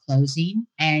door closing.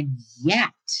 And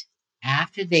yet,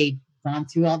 after they've gone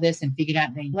through all this and figured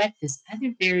out this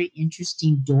other very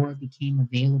interesting door became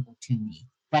available to me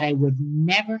that I would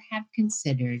never have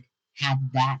considered had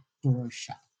that door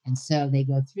shut. And so they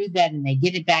go through that and they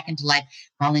get it back into life,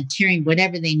 volunteering,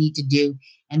 whatever they need to do.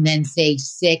 And then stage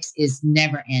 6 is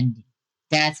never ending.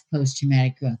 That's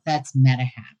post-traumatic growth. That's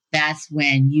meta-hab. That's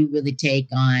when you really take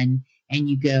on and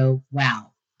you go,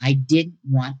 wow, I didn't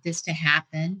want this to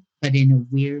happen, but in a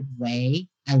weird way,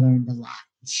 I learned a lot.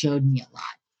 It showed me a lot.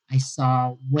 I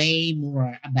saw way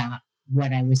more about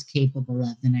what I was capable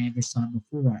of than I ever saw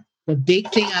before. The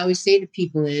big thing I always say to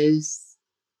people is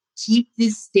keep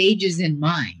these stages in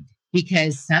mind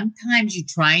because sometimes you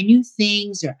try new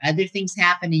things or other things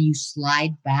happen and you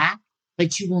slide back.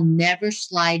 But you will never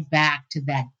slide back to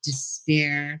that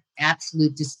despair,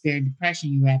 absolute despair and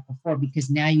depression you were at before, because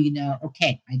now you know,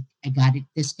 okay, I got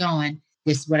this going.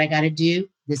 This is what I got to do.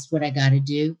 This is what I got to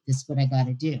do. This is what I got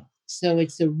to do. So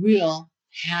it's a real,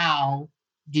 how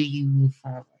do you move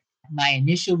forward? My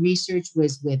initial research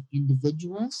was with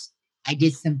individuals. I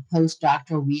did some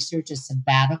postdoctoral research, a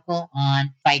sabbatical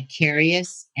on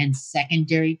vicarious and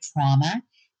secondary trauma.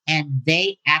 And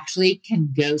they actually can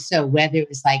go. So whether it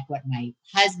was like what my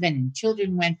husband and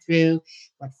children went through,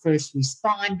 what first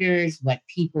responders, what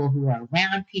people who are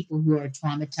around people who are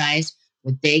traumatized,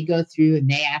 what they go through, and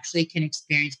they actually can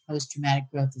experience post-traumatic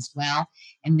growth as well.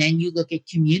 And then you look at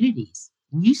communities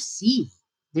and you see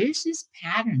there's this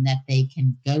pattern that they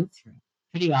can go through.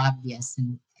 Pretty obvious.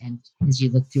 And as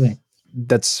you look through it.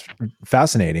 That's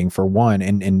fascinating for one,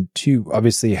 and two,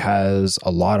 obviously has a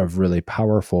lot of really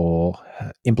powerful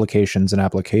implications and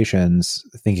applications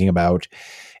thinking about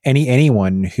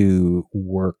anyone who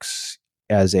works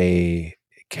as a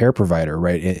care provider,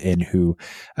 right? And who,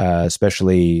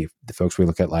 especially the folks we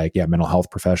look at mental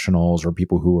health professionals or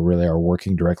people who really are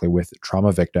working directly with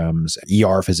trauma victims.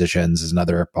 ER physicians is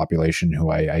another population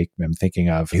who I am thinking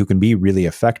of who can be really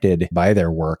affected by their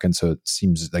work. And so it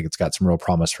seems like it's got some real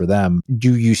promise for them.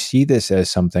 Do you see this as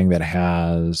something that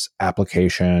has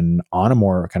application on a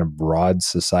more kind of broad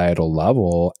societal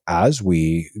level as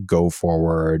we go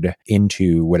forward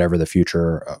into whatever the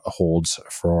future holds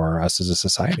for us as a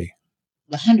society?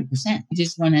 100%,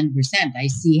 just 100%. I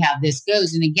see how this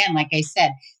goes. And again, like I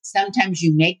said, sometimes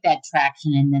you make that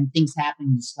traction and then things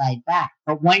happen, you slide back.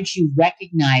 But once you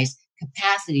recognize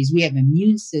capacities, we have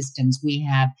immune systems, we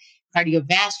have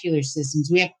cardiovascular systems,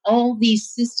 we have all these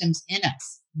systems in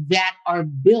us that are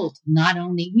built not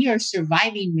only, we are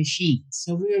surviving machines.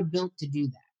 So we are built to do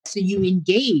that. So you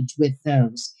engage with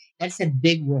those. That's a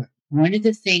big word. One of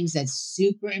the things that's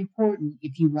super important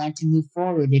if you want to move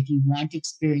forward, if you want to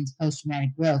experience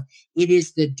post-traumatic growth, it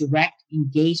is the direct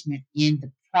engagement in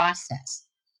the process.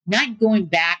 Not going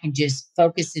back and just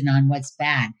focusing on what's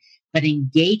bad, but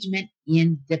engagement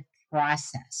in the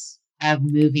process of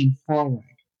moving forward.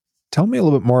 Tell me a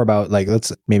little bit more about,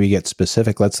 let's maybe get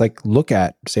specific. Let's look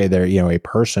at, say they're, a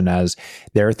person as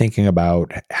they're thinking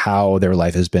about how their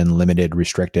life has been limited,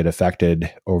 restricted, affected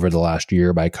over the last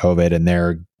year by COVID. And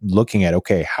they're looking at,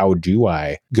 okay, how do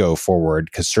I go forward?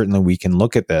 Because certainly we can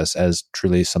look at this as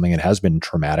truly something that has been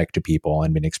traumatic to people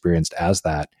and been experienced as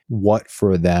that. What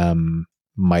for them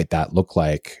might that look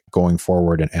like going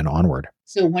forward and onward?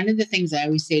 So one of the things I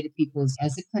always say to people is,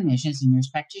 as a clinician, as a nurse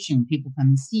practitioner, when people come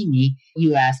and see me,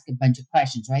 you ask a bunch of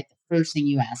questions, right? The first thing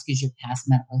you ask is your past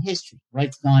medical history.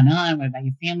 What's going on? What about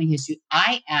your family history?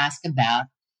 I ask about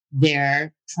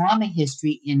their trauma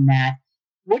history in that,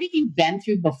 what have you been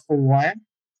through before?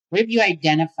 What have you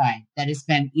identified that has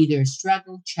been either a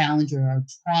struggle, challenge, or a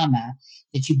trauma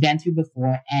that you've been through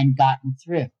before and gotten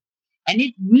through? And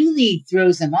it really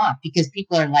throws them off because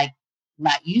people are like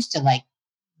not used to like,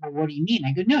 well, what do you mean?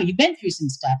 I go, no, you've been through some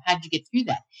stuff. How'd you get through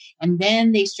that? And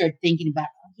then they start thinking about,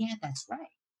 oh, yeah, that's right.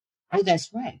 Oh,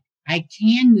 that's right. I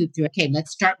can move through. Okay,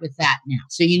 let's start with that now.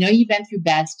 So, you've been through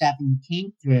bad stuff and you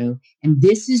came through, and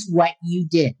this is what you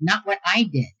did, not what I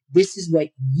did. This is what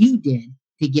you did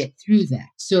to get through that.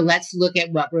 So let's look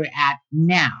at what we're at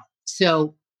now.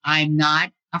 So I'm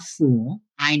not a fool.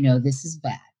 I know this is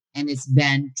bad and it's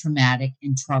been traumatic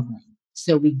and troubling.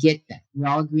 So we get that. We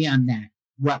all agree on that.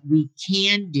 What we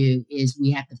can do is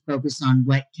we have to focus on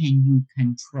what can you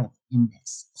control in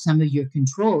this. Some of your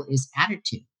control is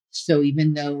attitude. So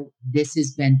even though this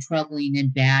has been troubling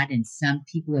and bad, and some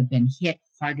people have been hit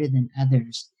harder than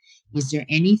others, is there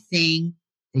anything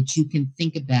that you can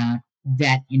think about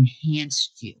that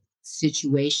enhanced you?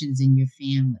 Situations in your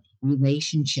family,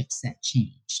 relationships that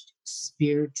changed,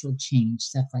 spiritual change,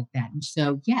 stuff like that. And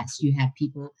so, yes, you have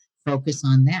people focus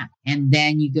on that. And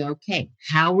then you go, okay,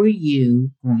 how are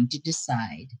you going to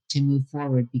decide to move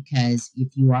forward? Because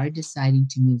if you are deciding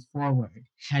to move forward,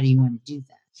 how do you want to do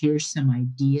that? Here's some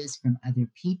ideas from other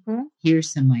people.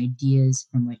 Here's some ideas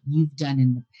from what you've done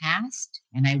in the past.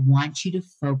 And I want you to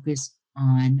focus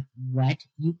on what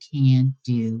you can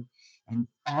do. And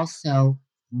also,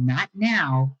 not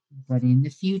now, but in the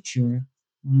future,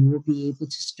 you will be able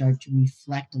to start to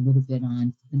reflect a little bit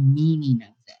on the meaning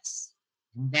of this.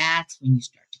 And that's when you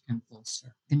start to come full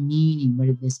circle. The meaning, what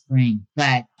did this bring?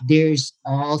 But there's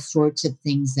all sorts of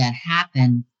things that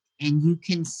happen, and you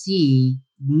can see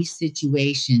these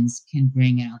situations can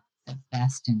bring out the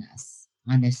best in us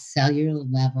on a cellular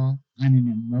level, on an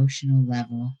emotional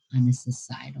level, on a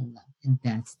societal level. And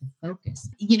that's the focus.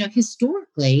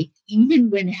 Historically, even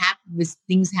when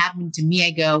things happened to me,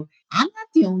 I go, I'm not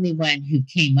the only one who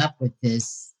came up with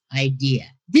this idea.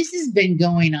 This has been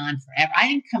going on forever. I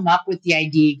didn't come up with the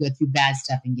idea, go through bad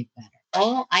stuff and get better.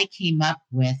 All I came up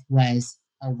with was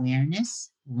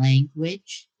awareness,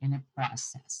 language, and a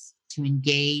process to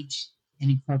engage and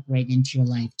incorporate into your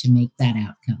life to make that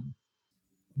outcome.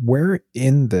 Where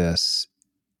in this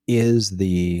is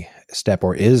the step,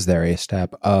 or is there a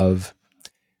step of,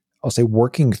 I'll say,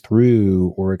 working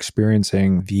through or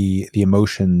experiencing the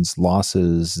emotions,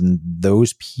 losses, and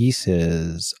those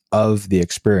pieces of the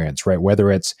experience, right? Whether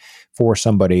it's for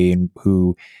somebody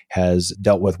who has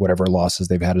dealt with whatever losses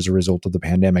they've had as a result of the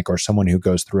pandemic, or someone who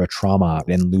goes through a trauma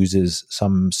and loses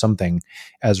something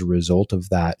as a result of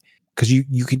that. Because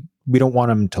we don't want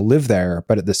them to live there,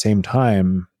 but at the same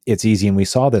time, it's easy. And we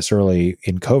saw this early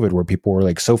in COVID where people were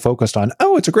like so focused on,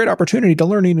 oh, it's a great opportunity to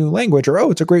learn a new language, or, oh,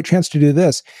 it's a great chance to do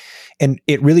this. And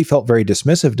it really felt very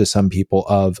dismissive to some people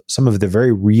of some of the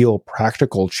very real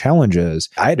practical challenges.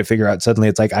 I had to figure out suddenly,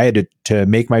 it's like I had to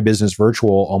make my business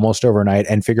virtual almost overnight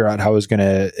and figure out how I was going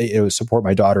to support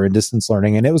my daughter in distance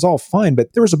learning. And it was all fine,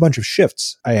 but there was a bunch of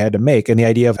shifts I had to make. And the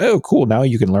idea of, oh, cool, now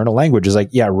you can learn a language is like,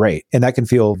 yeah, right. And that can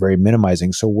feel very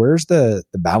minimizing. So where's the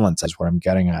balance is what I'm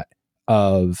getting at,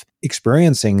 of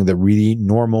experiencing the really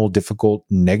normal, difficult,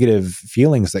 negative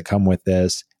feelings that come with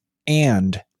this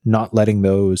and not letting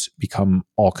those become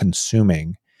all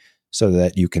consuming so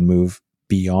that you can move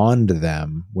beyond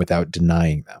them without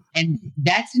denying them. And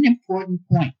that's an important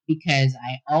point, because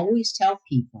I always tell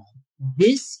people,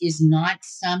 this is not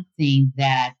something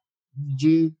that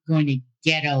you're going to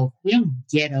get over. We don't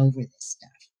get over this stuff,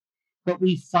 but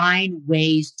we find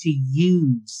ways to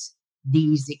use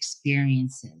these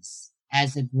experiences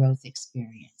as a growth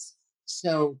experience.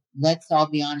 So let's all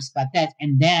be honest about that.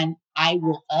 And then I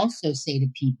will also say to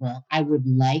people, I would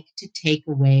like to take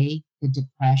away the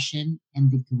depression and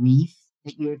the grief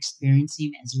that you're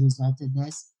experiencing as a result of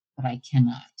this, but I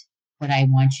cannot. But I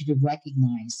want you to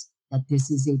recognize that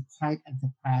this is a part of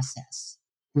the process.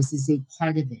 This is a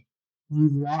part of it. You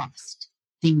lost.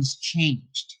 Things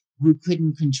changed. You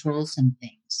couldn't control some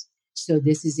things. So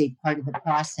this is a part of the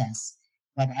process.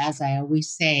 But as I always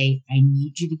say, I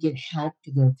need you to get help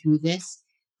to go through this,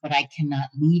 but I cannot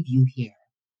leave you here.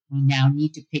 We now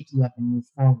need to pick you up and move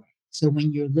forward. So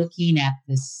when you're looking at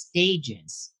the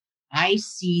stages, I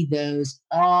see those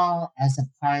all as a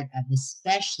part of,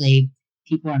 especially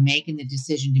people are making the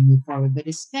decision to move forward, but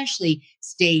especially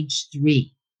stage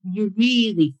 3. You're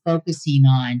really focusing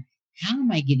on, how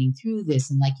am I getting through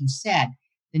this? And like you said,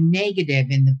 the negative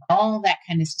and all that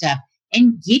kind of stuff,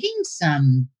 and getting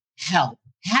some help,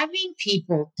 having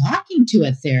people, talking to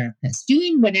a therapist,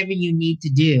 doing whatever you need to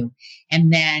do.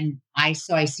 And then I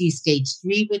see stage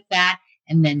 3 with that.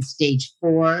 And then stage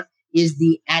 4 is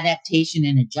the adaptation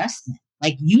and adjustment.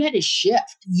 Like you had to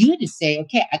shift. You had to say,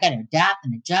 okay, I got to adapt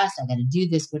and adjust. I got to do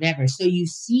this, whatever. So you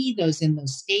see those in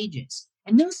those stages.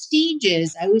 And those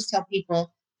stages, I always tell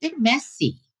people, they're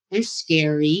messy. They're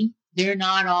scary. They're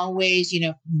not always,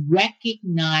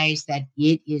 recognize that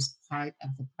it is part of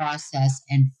the process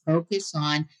and focus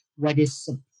on what is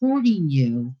supporting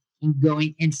you in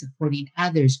going and supporting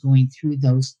others going through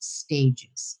those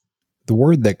stages. The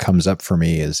word that comes up for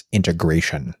me is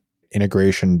integration.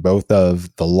 Integration, both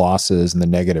of the losses and the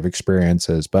negative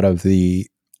experiences, but of the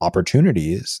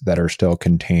opportunities that are still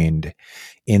contained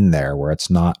in there where it's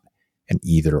not an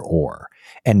either or.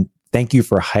 And thank you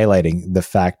for highlighting the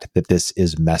fact that this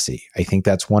is messy. I think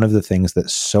that's one of the things that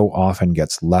so often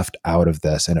gets left out of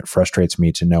this, and it frustrates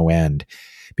me to no end.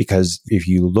 Because if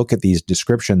you look at these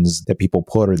descriptions that people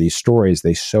put or these stories,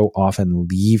 they so often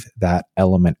leave that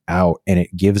element out, and it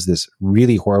gives this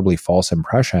really horribly false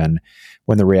impression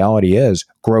when the reality is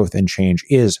growth and change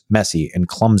is messy and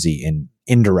clumsy and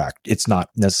indirect. It's not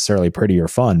necessarily pretty or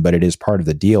fun, but it is part of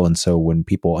the deal. And so when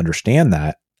people understand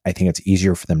that, I think it's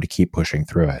easier for them to keep pushing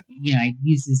through it. I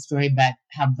use this story about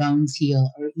how bones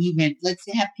heal, or even let's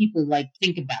have people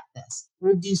think about this.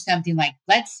 We'll do something like,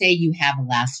 let's say you have a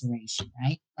laceration,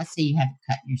 right? Let's say you have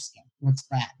a cut in your skin. It looks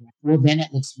bad. Right? Well, then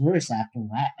it looks worse after a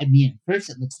while. At first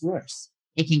it looks worse.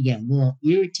 It can get a little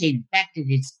irritated, infected.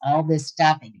 It's all this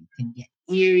stuff, and it can get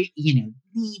bleeding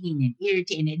and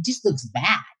irritating. It just looks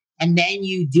bad. And then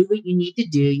you do what you need to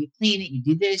do. You clean it. You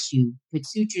do this. You put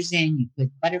sutures in. You put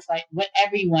butterfly,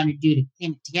 whatever you want to do to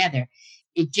clean it together.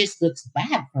 It just looks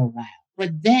bad for a while.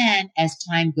 But then as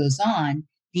time goes on,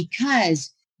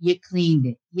 because you cleaned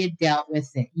it, you dealt with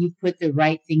it, you put the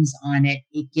right things on it,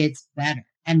 it gets better.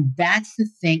 And that's the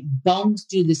thing. Bones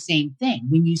do the same thing.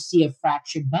 When you see a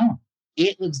fractured bone,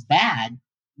 it looks bad.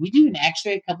 You do an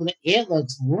x-ray, it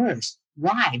looks worse.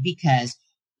 Why? Because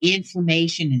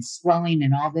inflammation and swelling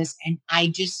and all this. And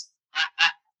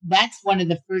that's one of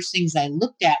the first things I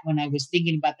looked at when I was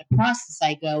thinking about the process.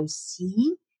 I go,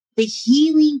 see, the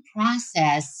healing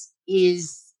process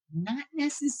is not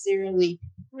necessarily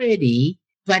pretty,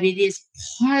 but it is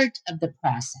part of the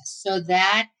process. So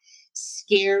that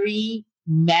scary,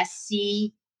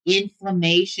 messy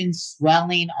inflammation,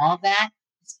 swelling, all that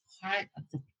is part of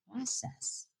the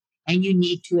process. And you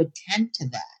need to attend to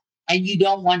that. And you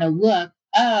don't want to look,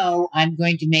 oh, I'm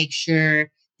going to make sure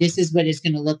this is what it's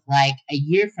going to look like a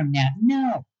year from now.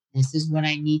 No, this is what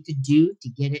I need to do to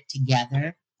get it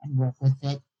together and work with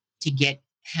it to get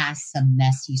past some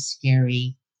messy,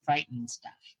 scary, frightening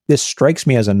stuff. This strikes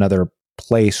me as another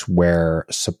place where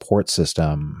support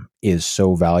system is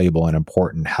so valuable and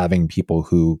important, having people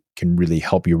who can really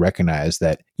help you recognize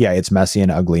that, yeah, it's messy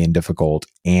and ugly and difficult,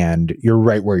 and you're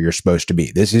right where you're supposed to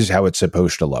be. This is how it's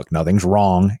supposed to look. Nothing's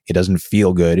wrong. It doesn't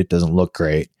feel good. It doesn't look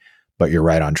great, but you're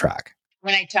right on track.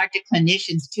 When I talk to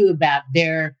clinicians too about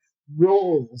their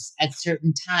roles at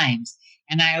certain times,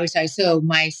 and I always say, so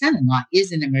my son-in-law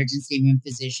is an emergency room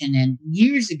physician. And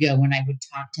years ago, when I would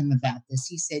talk to him about this,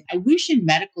 he said, I wish in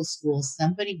medical school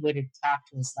somebody would have talked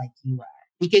to us like you are.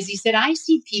 Because he said, I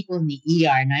see people in the ER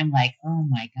and I'm like, oh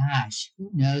my gosh,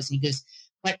 who knows? And he goes,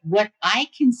 but what I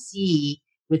can see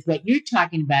with what you're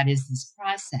talking about is this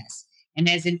process. And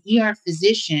as an ER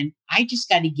physician, I just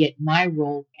got to get my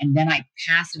role and then I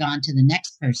pass it on to the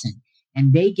next person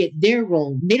and they get their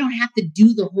role. They don't have to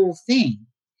do the whole thing.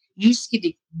 You just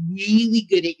get really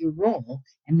good at your role,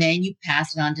 and then you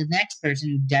pass it on to the next person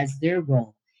who does their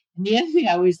role. And the other thing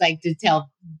I always like to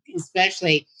tell,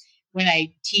 especially when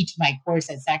I teach my course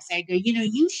at Saxe, I go,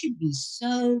 you should be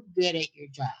so good at your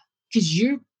job because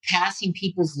you're passing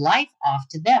people's life off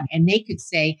to them. And they could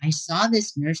say, I saw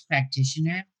this nurse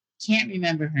practitioner, can't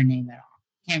remember her name at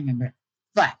all, can't remember,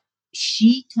 but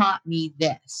she taught me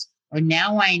this, or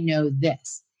now I know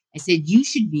this. I said, you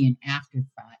should be an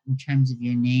afterthought in terms of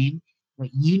your name. What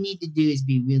you need to do is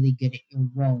be really good at your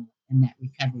role in that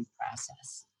recovery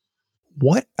process.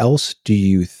 What else do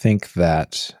you think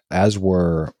that as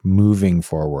we're moving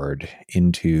forward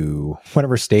into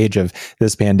whatever stage of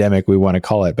this pandemic we want to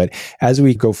call it, but as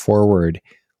we go forward,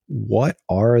 what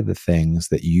are the things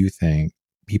that you think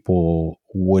people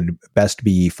would best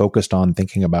be focused on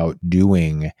thinking about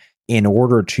doing in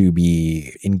order to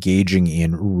be engaging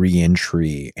in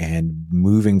reentry and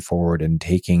moving forward and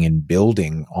taking and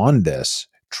building on this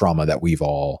trauma that we've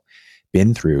all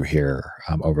been through here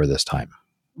over this time?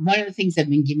 One of the things I've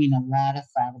been giving a lot of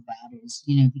thought about is,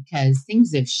 because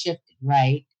things have shifted,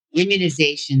 right?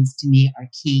 Immunizations to me are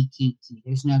key, key, key.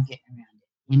 There's no getting around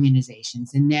it.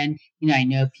 Immunizations. And then, I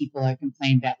know people are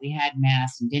complaining about we had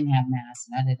masks and didn't have masks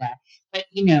and da, da, da. But,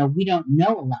 we don't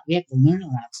know a lot. We have to learn a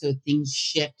lot. So things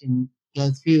shift and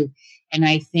go through. And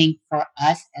I think for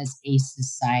us as a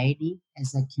society,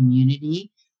 as a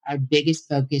community, our biggest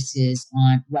focus is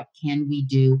on what can we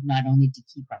do not only to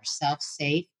keep ourselves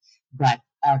safe, but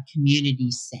our community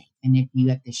safe. And if you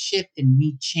have to shift and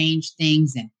rechange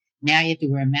things and now you have to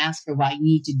wear a mask for a while, you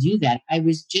need to do that. I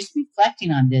was just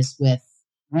reflecting on this with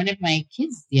one of my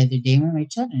kids the other day, one of my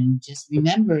children, just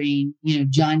remembering,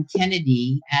 John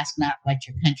Kennedy, ask not what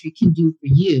your country can do for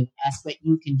you, ask what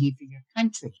you can do for your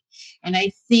country. And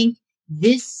I think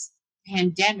this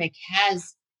pandemic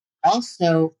has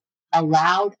also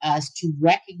allowed us to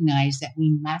recognize that we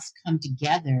must come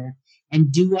together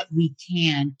and do what we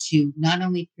can to not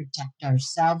only protect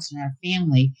ourselves and our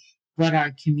family, but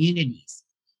our communities.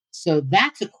 So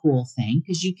that's a cool thing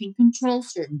because you can control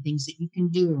certain things that you can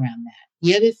do around that.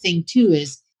 The other thing, too,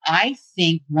 is I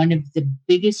think one of the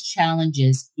biggest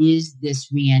challenges is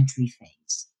this reentry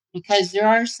phase because there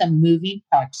are some moving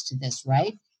parts to this,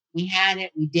 right? We had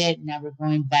it, we did, now we're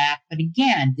going back. But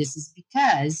again, this is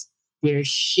because there's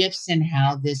shifts in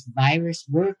how this virus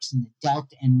works and the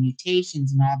delta and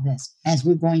mutations and all this. As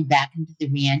we're going back into the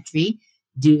reentry,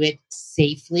 do it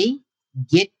safely,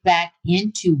 get back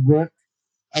into work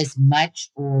as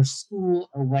much or school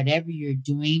or whatever you're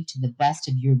doing to the best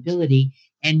of your ability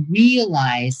and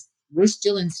realize we're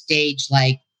still in stage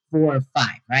like 4 or 5,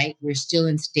 right? We're still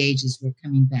in stages we're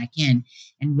coming back in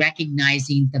and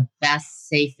recognizing the best,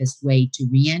 safest way to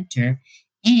reenter.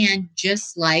 And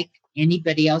just like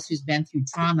anybody else who's been through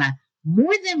trauma,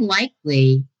 more than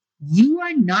likely, you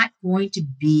are not going to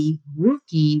be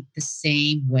working the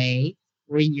same way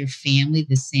or in your family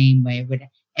the same way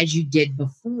as you did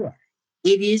before.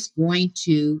 It is going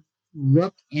to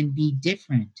look and be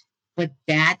different, but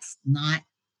that's not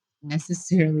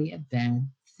necessarily a bad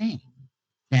thing.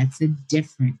 That's a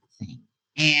different thing.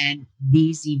 And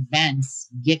these events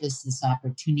give us this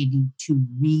opportunity to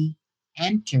re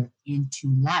enter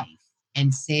into life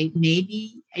and say,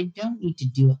 maybe I don't need to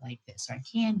do it like this, or I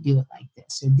can do it like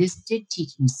this, or this did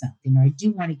teach me something, or I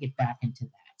do want to get back into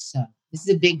that. So this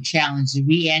is a big challenge. The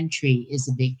re entry is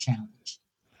a big challenge.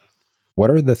 What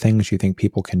are the things you think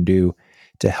people can do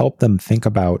to help them think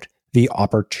about the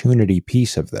opportunity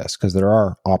piece of this? Because there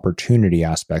are opportunity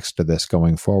aspects to this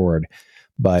going forward,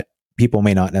 but people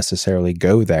may not necessarily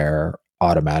go there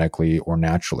automatically or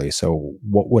naturally. So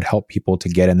what would help people to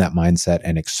get in that mindset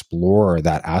and explore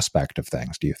that aspect of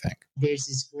things, do you think? There's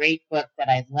this great book that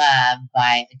I love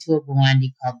by Atul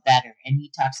Gawande called Better, and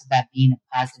he talks about being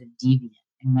a positive deviant.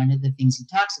 And one of the things he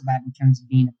talks about in terms of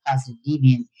being a positive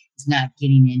deviant is not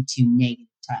getting into negative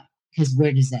talk. Because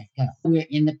where does that go? We're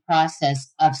in the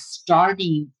process of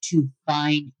starting to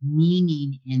find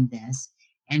meaning in this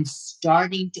and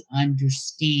starting to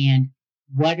understand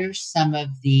what are some of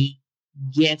the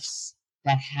gifts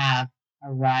that have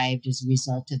arrived as a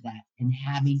result of that, and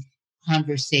having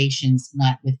conversations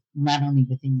not only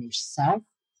within yourself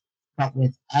but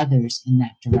with others in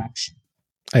that direction.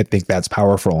 I think that's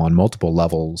powerful on multiple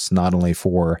levels, not only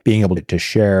for being able to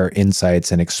share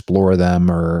insights and explore them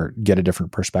or get a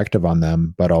different perspective on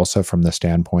them, but also from the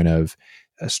standpoint of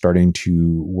starting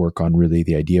to work on really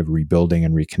the idea of rebuilding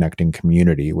and reconnecting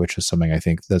community, which is something I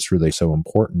think that's really so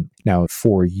important. Now,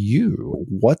 for you,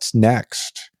 what's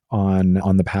next on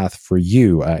the path for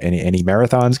you? Any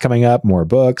marathons coming up, more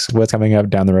books? What's coming up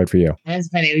down the road for you? That's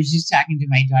funny. I was just talking to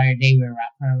my daughter today. We were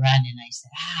out for a run, and I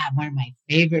said, one of my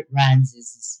favorite runs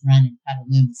is this run in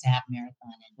Petaluma. It's a half marathon,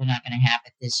 and we're not going to have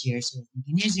it this year. So we're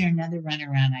thinking, is there another run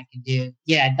around I could do?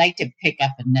 Yeah, I'd like to pick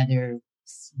up another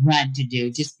run to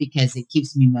do just because it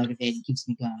keeps me motivated, keeps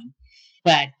me going.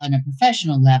 But on a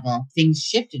professional level, things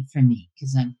shifted for me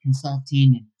because I'm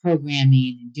consulting and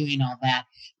programming and doing all that.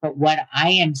 But what I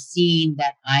am seeing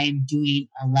that I am doing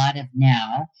a lot of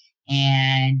now,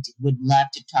 and would love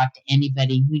to talk to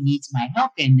anybody who needs my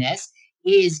help in this,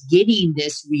 is getting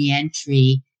this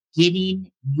reentry,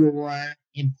 getting your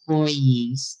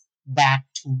employees back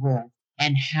to work,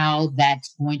 and how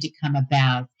that's going to come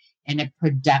about in a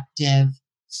productive,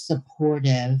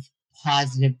 supportive,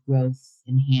 positive growth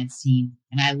enhancing.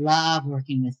 And I love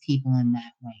working with people in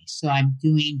that way. So I'm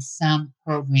doing some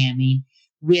programming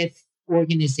with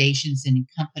organizations and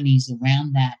companies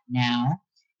around that now.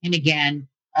 And again,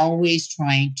 always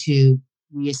trying to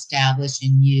reestablish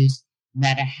and use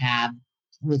MetaHab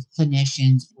with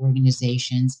clinicians,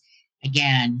 organizations.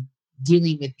 Again,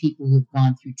 dealing with people who've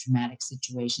gone through traumatic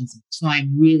situations. So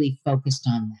I'm really focused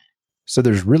on that. So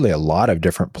there's really a lot of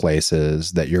different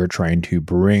places that you're trying to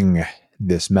bring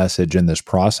this message and this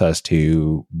process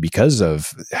to, because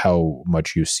of how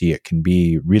much you see it can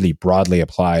be really broadly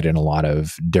applied in a lot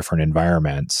of different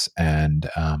environments, and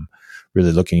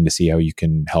really looking to see how you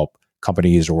can help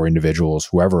companies or individuals,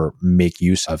 whoever, make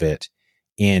use of it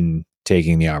in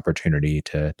taking the opportunity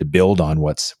to build on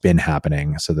what's been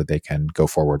happening so that they can go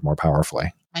forward more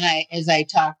powerfully. And as I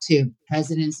talk to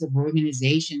presidents of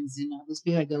organizations and all those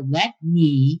people, I go, let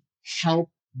me help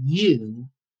you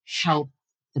help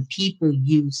the people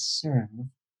you serve.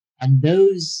 And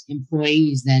those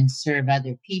employees then serve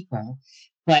other people.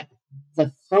 But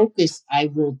the focus I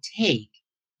will take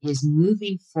is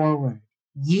moving forward,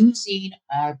 using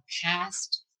our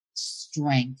past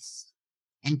strengths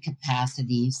and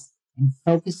capacities and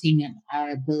focusing on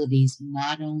our abilities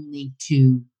not only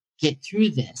to get through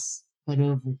this, but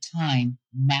over time,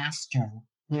 master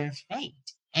their fate.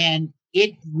 And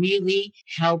it really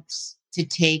helps to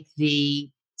take the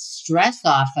stress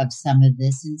off of some of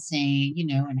this and saying,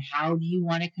 and how do you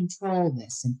want to control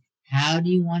this? And how do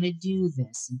you want to do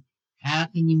this? And how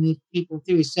can you move people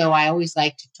through? So I always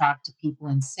like to talk to people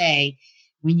and say,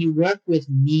 when you work with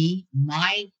me,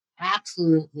 my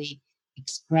absolutely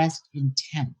expressed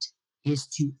intent is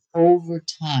to, over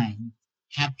time,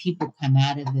 have people come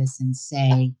out of this and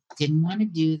say, didn't want to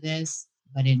do this,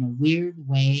 but in a weird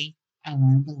way, I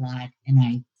learned a lot and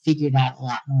I figured out a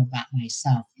lot more about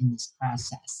myself in this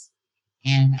process.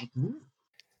 And I grew.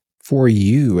 For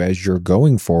you, as you're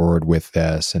going forward with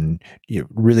this and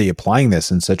really applying this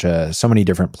in so many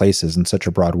different places in such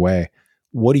a broad way,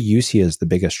 what do you see as the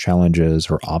biggest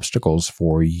challenges or obstacles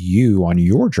for you on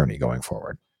your journey going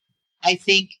forward? I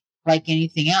think, like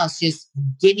anything else, just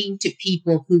getting to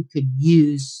people who could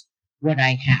use what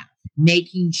I have,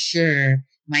 making sure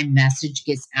my message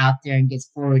gets out there and gets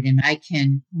forward, and I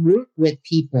can work with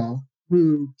people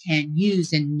who can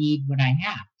use and need what I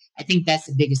have. I think that's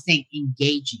the biggest thing,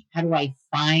 engaging. How do I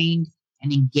find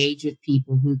and engage with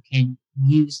people who can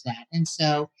use that? And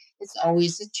so it's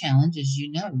always a challenge, as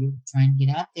you know, you're trying to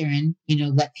get out there and,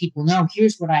 let people know,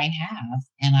 here's what I have.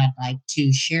 And I'd like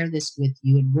to share this with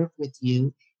you and work with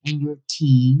you and your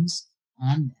teams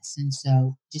on this. And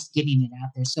so just getting it out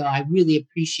there. So I really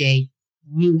appreciate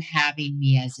you having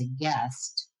me as a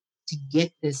guest to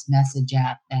get this message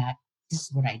out that this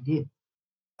is what I do.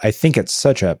 I think it's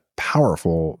such a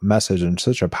powerful message and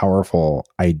such a powerful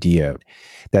idea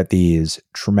that these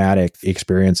traumatic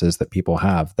experiences that people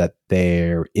have, that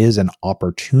there is an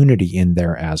opportunity in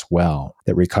there as well,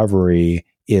 that recovery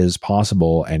is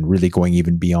possible and really going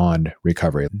even beyond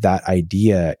recovery. That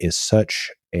idea is such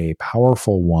a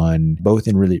powerful one, both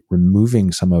in really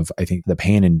removing some of, I think, the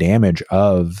pain and damage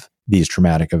of these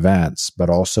traumatic events, but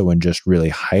also in just really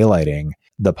highlighting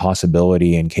the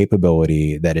possibility and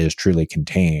capability that is truly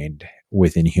contained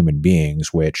within human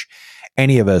beings, which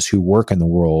any of us who work in the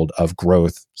world of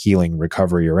growth, healing,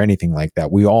 recovery, or anything like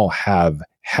that, we all have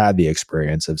had the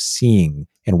experience of seeing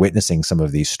and witnessing some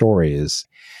of these stories.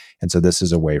 And so this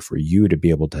is a way for you to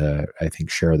be able to, I think,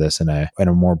 share this in a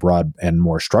more broad and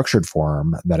more structured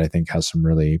form that I think has some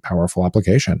really powerful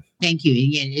application. Thank you.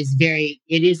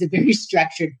 It is a very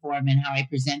structured form in how I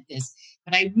present this,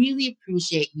 but I really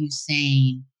appreciate you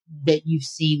saying that you've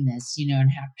seen this, and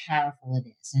how powerful it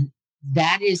is. And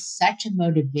that is such a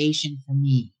motivation for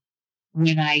me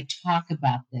when I talk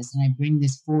about this and I bring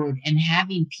this forward and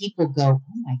having people go,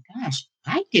 oh my gosh,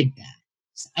 I did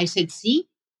that. I said, see,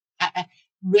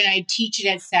 when I teach it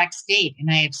at Sac State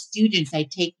and I have students, I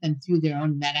take them through their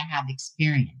own MetaHab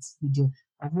experience. We do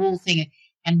a whole thing.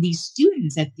 And these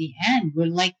students at the end were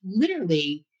like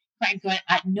literally going,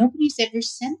 nobody's ever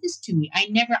sent this to me. I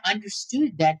never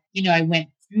understood that, I went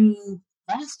through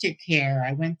foster care.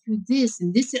 I went through this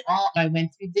and this and all. I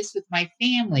went through this with my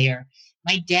family, or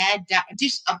my dad died,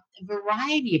 just a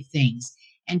variety of things.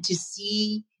 And to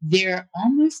see their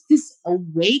almost this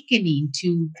awakening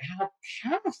to how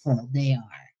powerful they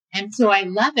are. And so I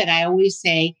love it. I always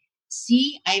say,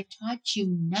 see, I've taught you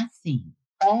nothing.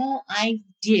 All I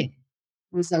did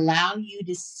was allow you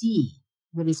to see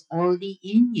what is already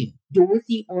in you.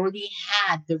 Dorothy already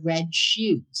had the red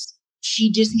shoes.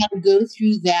 She just had to go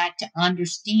through that to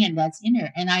understand that's in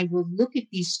her. And I will look at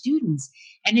these students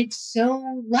and it's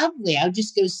so lovely. I'll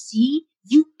just go, see,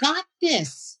 you got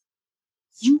this.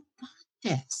 You got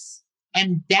this.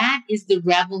 And that is the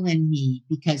rebel in me,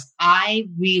 because I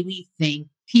really think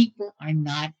people are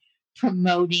not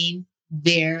promoting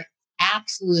their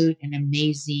absolute and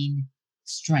amazing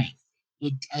strength.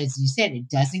 It, as you said, it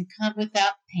doesn't come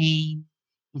without pain.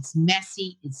 It's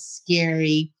messy. It's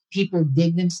scary. People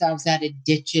dig themselves out of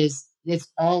ditches. It's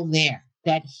all there.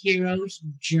 That hero's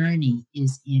journey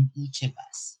is in each of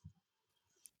us.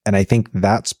 And I think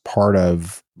that's part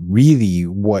of really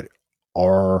what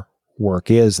our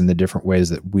work is, in the different ways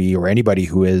that we, or anybody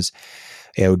who is,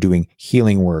 doing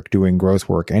healing work, doing growth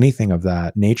work, anything of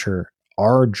that nature.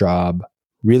 Our job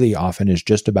really often is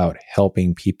just about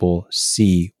helping people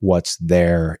see what's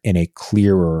there in a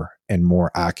clearer and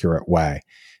more accurate way,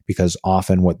 because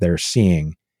often what they're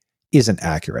seeing isn't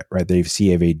accurate, right? They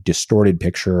see a distorted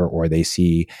picture, or they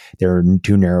see they're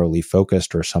too narrowly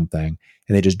focused or something,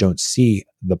 and they just don't see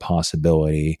the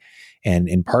possibility. And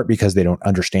in part because they don't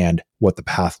understand what the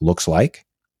path looks like.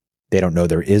 They don't know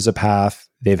there is a path.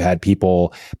 They've had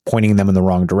people pointing them in the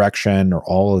wrong direction, or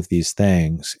all of these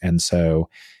things. And so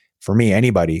for me,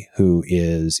 anybody who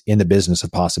is in the business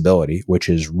of possibility, which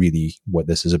is really what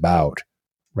this is about,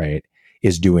 right,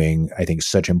 is doing, I think,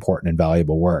 such important and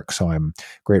valuable work. So I'm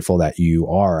grateful that you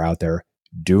are out there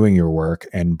doing your work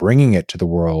and bringing it to the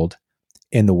world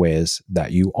in the ways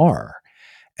that you are.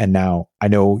 And now I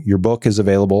know your book is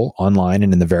available online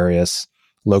and in the various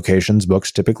locations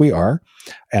books typically are.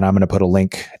 And I'm going to put a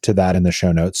link to that in the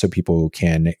show notes so people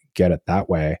can get it that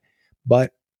way.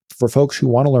 But for folks who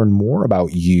want to learn more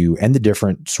about you and the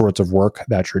different sorts of work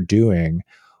that you're doing,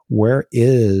 where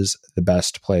is the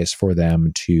best place for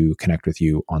them to connect with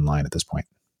you online at this point?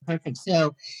 Perfect.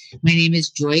 So my name is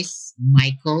Joyce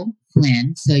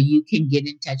Mikal-Flynn. So you can get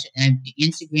in touch at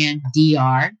Instagram,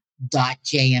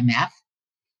 dr.jmf,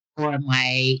 or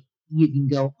you can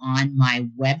go on my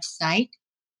website,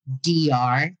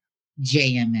 drjmf.com.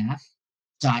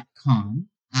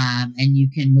 And you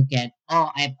can look at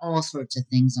I have all sorts of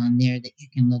things on there that you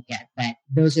can look at, but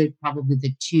those are probably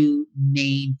the two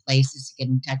main places to get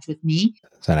in touch with me.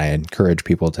 And I encourage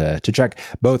people to check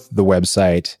both the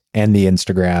website and the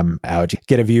Instagram out,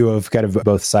 get a view of kind of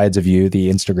both sides of you. The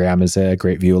Instagram is a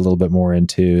great view, a little bit more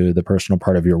into the personal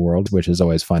part of your world, which is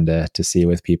always fun to see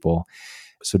with people.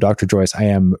 So Dr. Joyce, I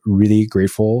am really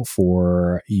grateful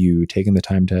for you taking the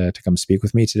time to come speak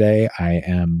with me today. I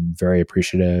am very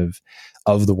appreciative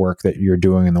of the work that you're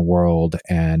doing in the world,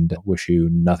 and wish you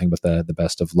nothing but the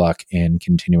best of luck in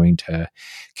continuing to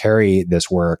carry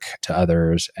this work to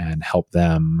others and help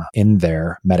them in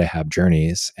their Metahab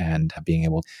journeys, and being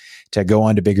able to go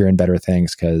on to bigger and better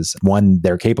things, because one,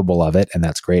 they're capable of it, and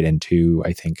that's great. And two,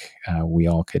 I think we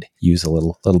all could use a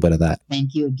little bit of that.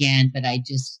 Thank you again. But I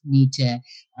just need to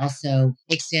also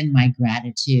extend my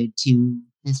gratitude to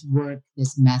this work.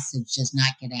 This message does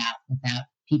not get out without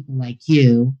people like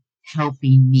you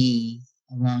helping me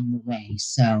along the way.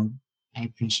 So I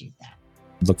appreciate that.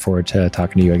 Look forward to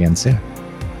talking to you again soon.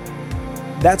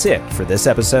 That's it for this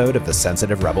episode of the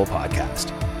Sensitive Rebel podcast.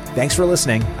 Thanks for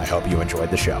listening. I hope you enjoyed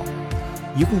the show.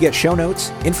 You can get show notes,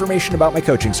 information about my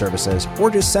coaching services, or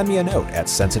just send me a note at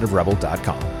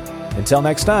sensitiverebel.com. Until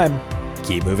next time,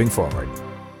 keep moving forward.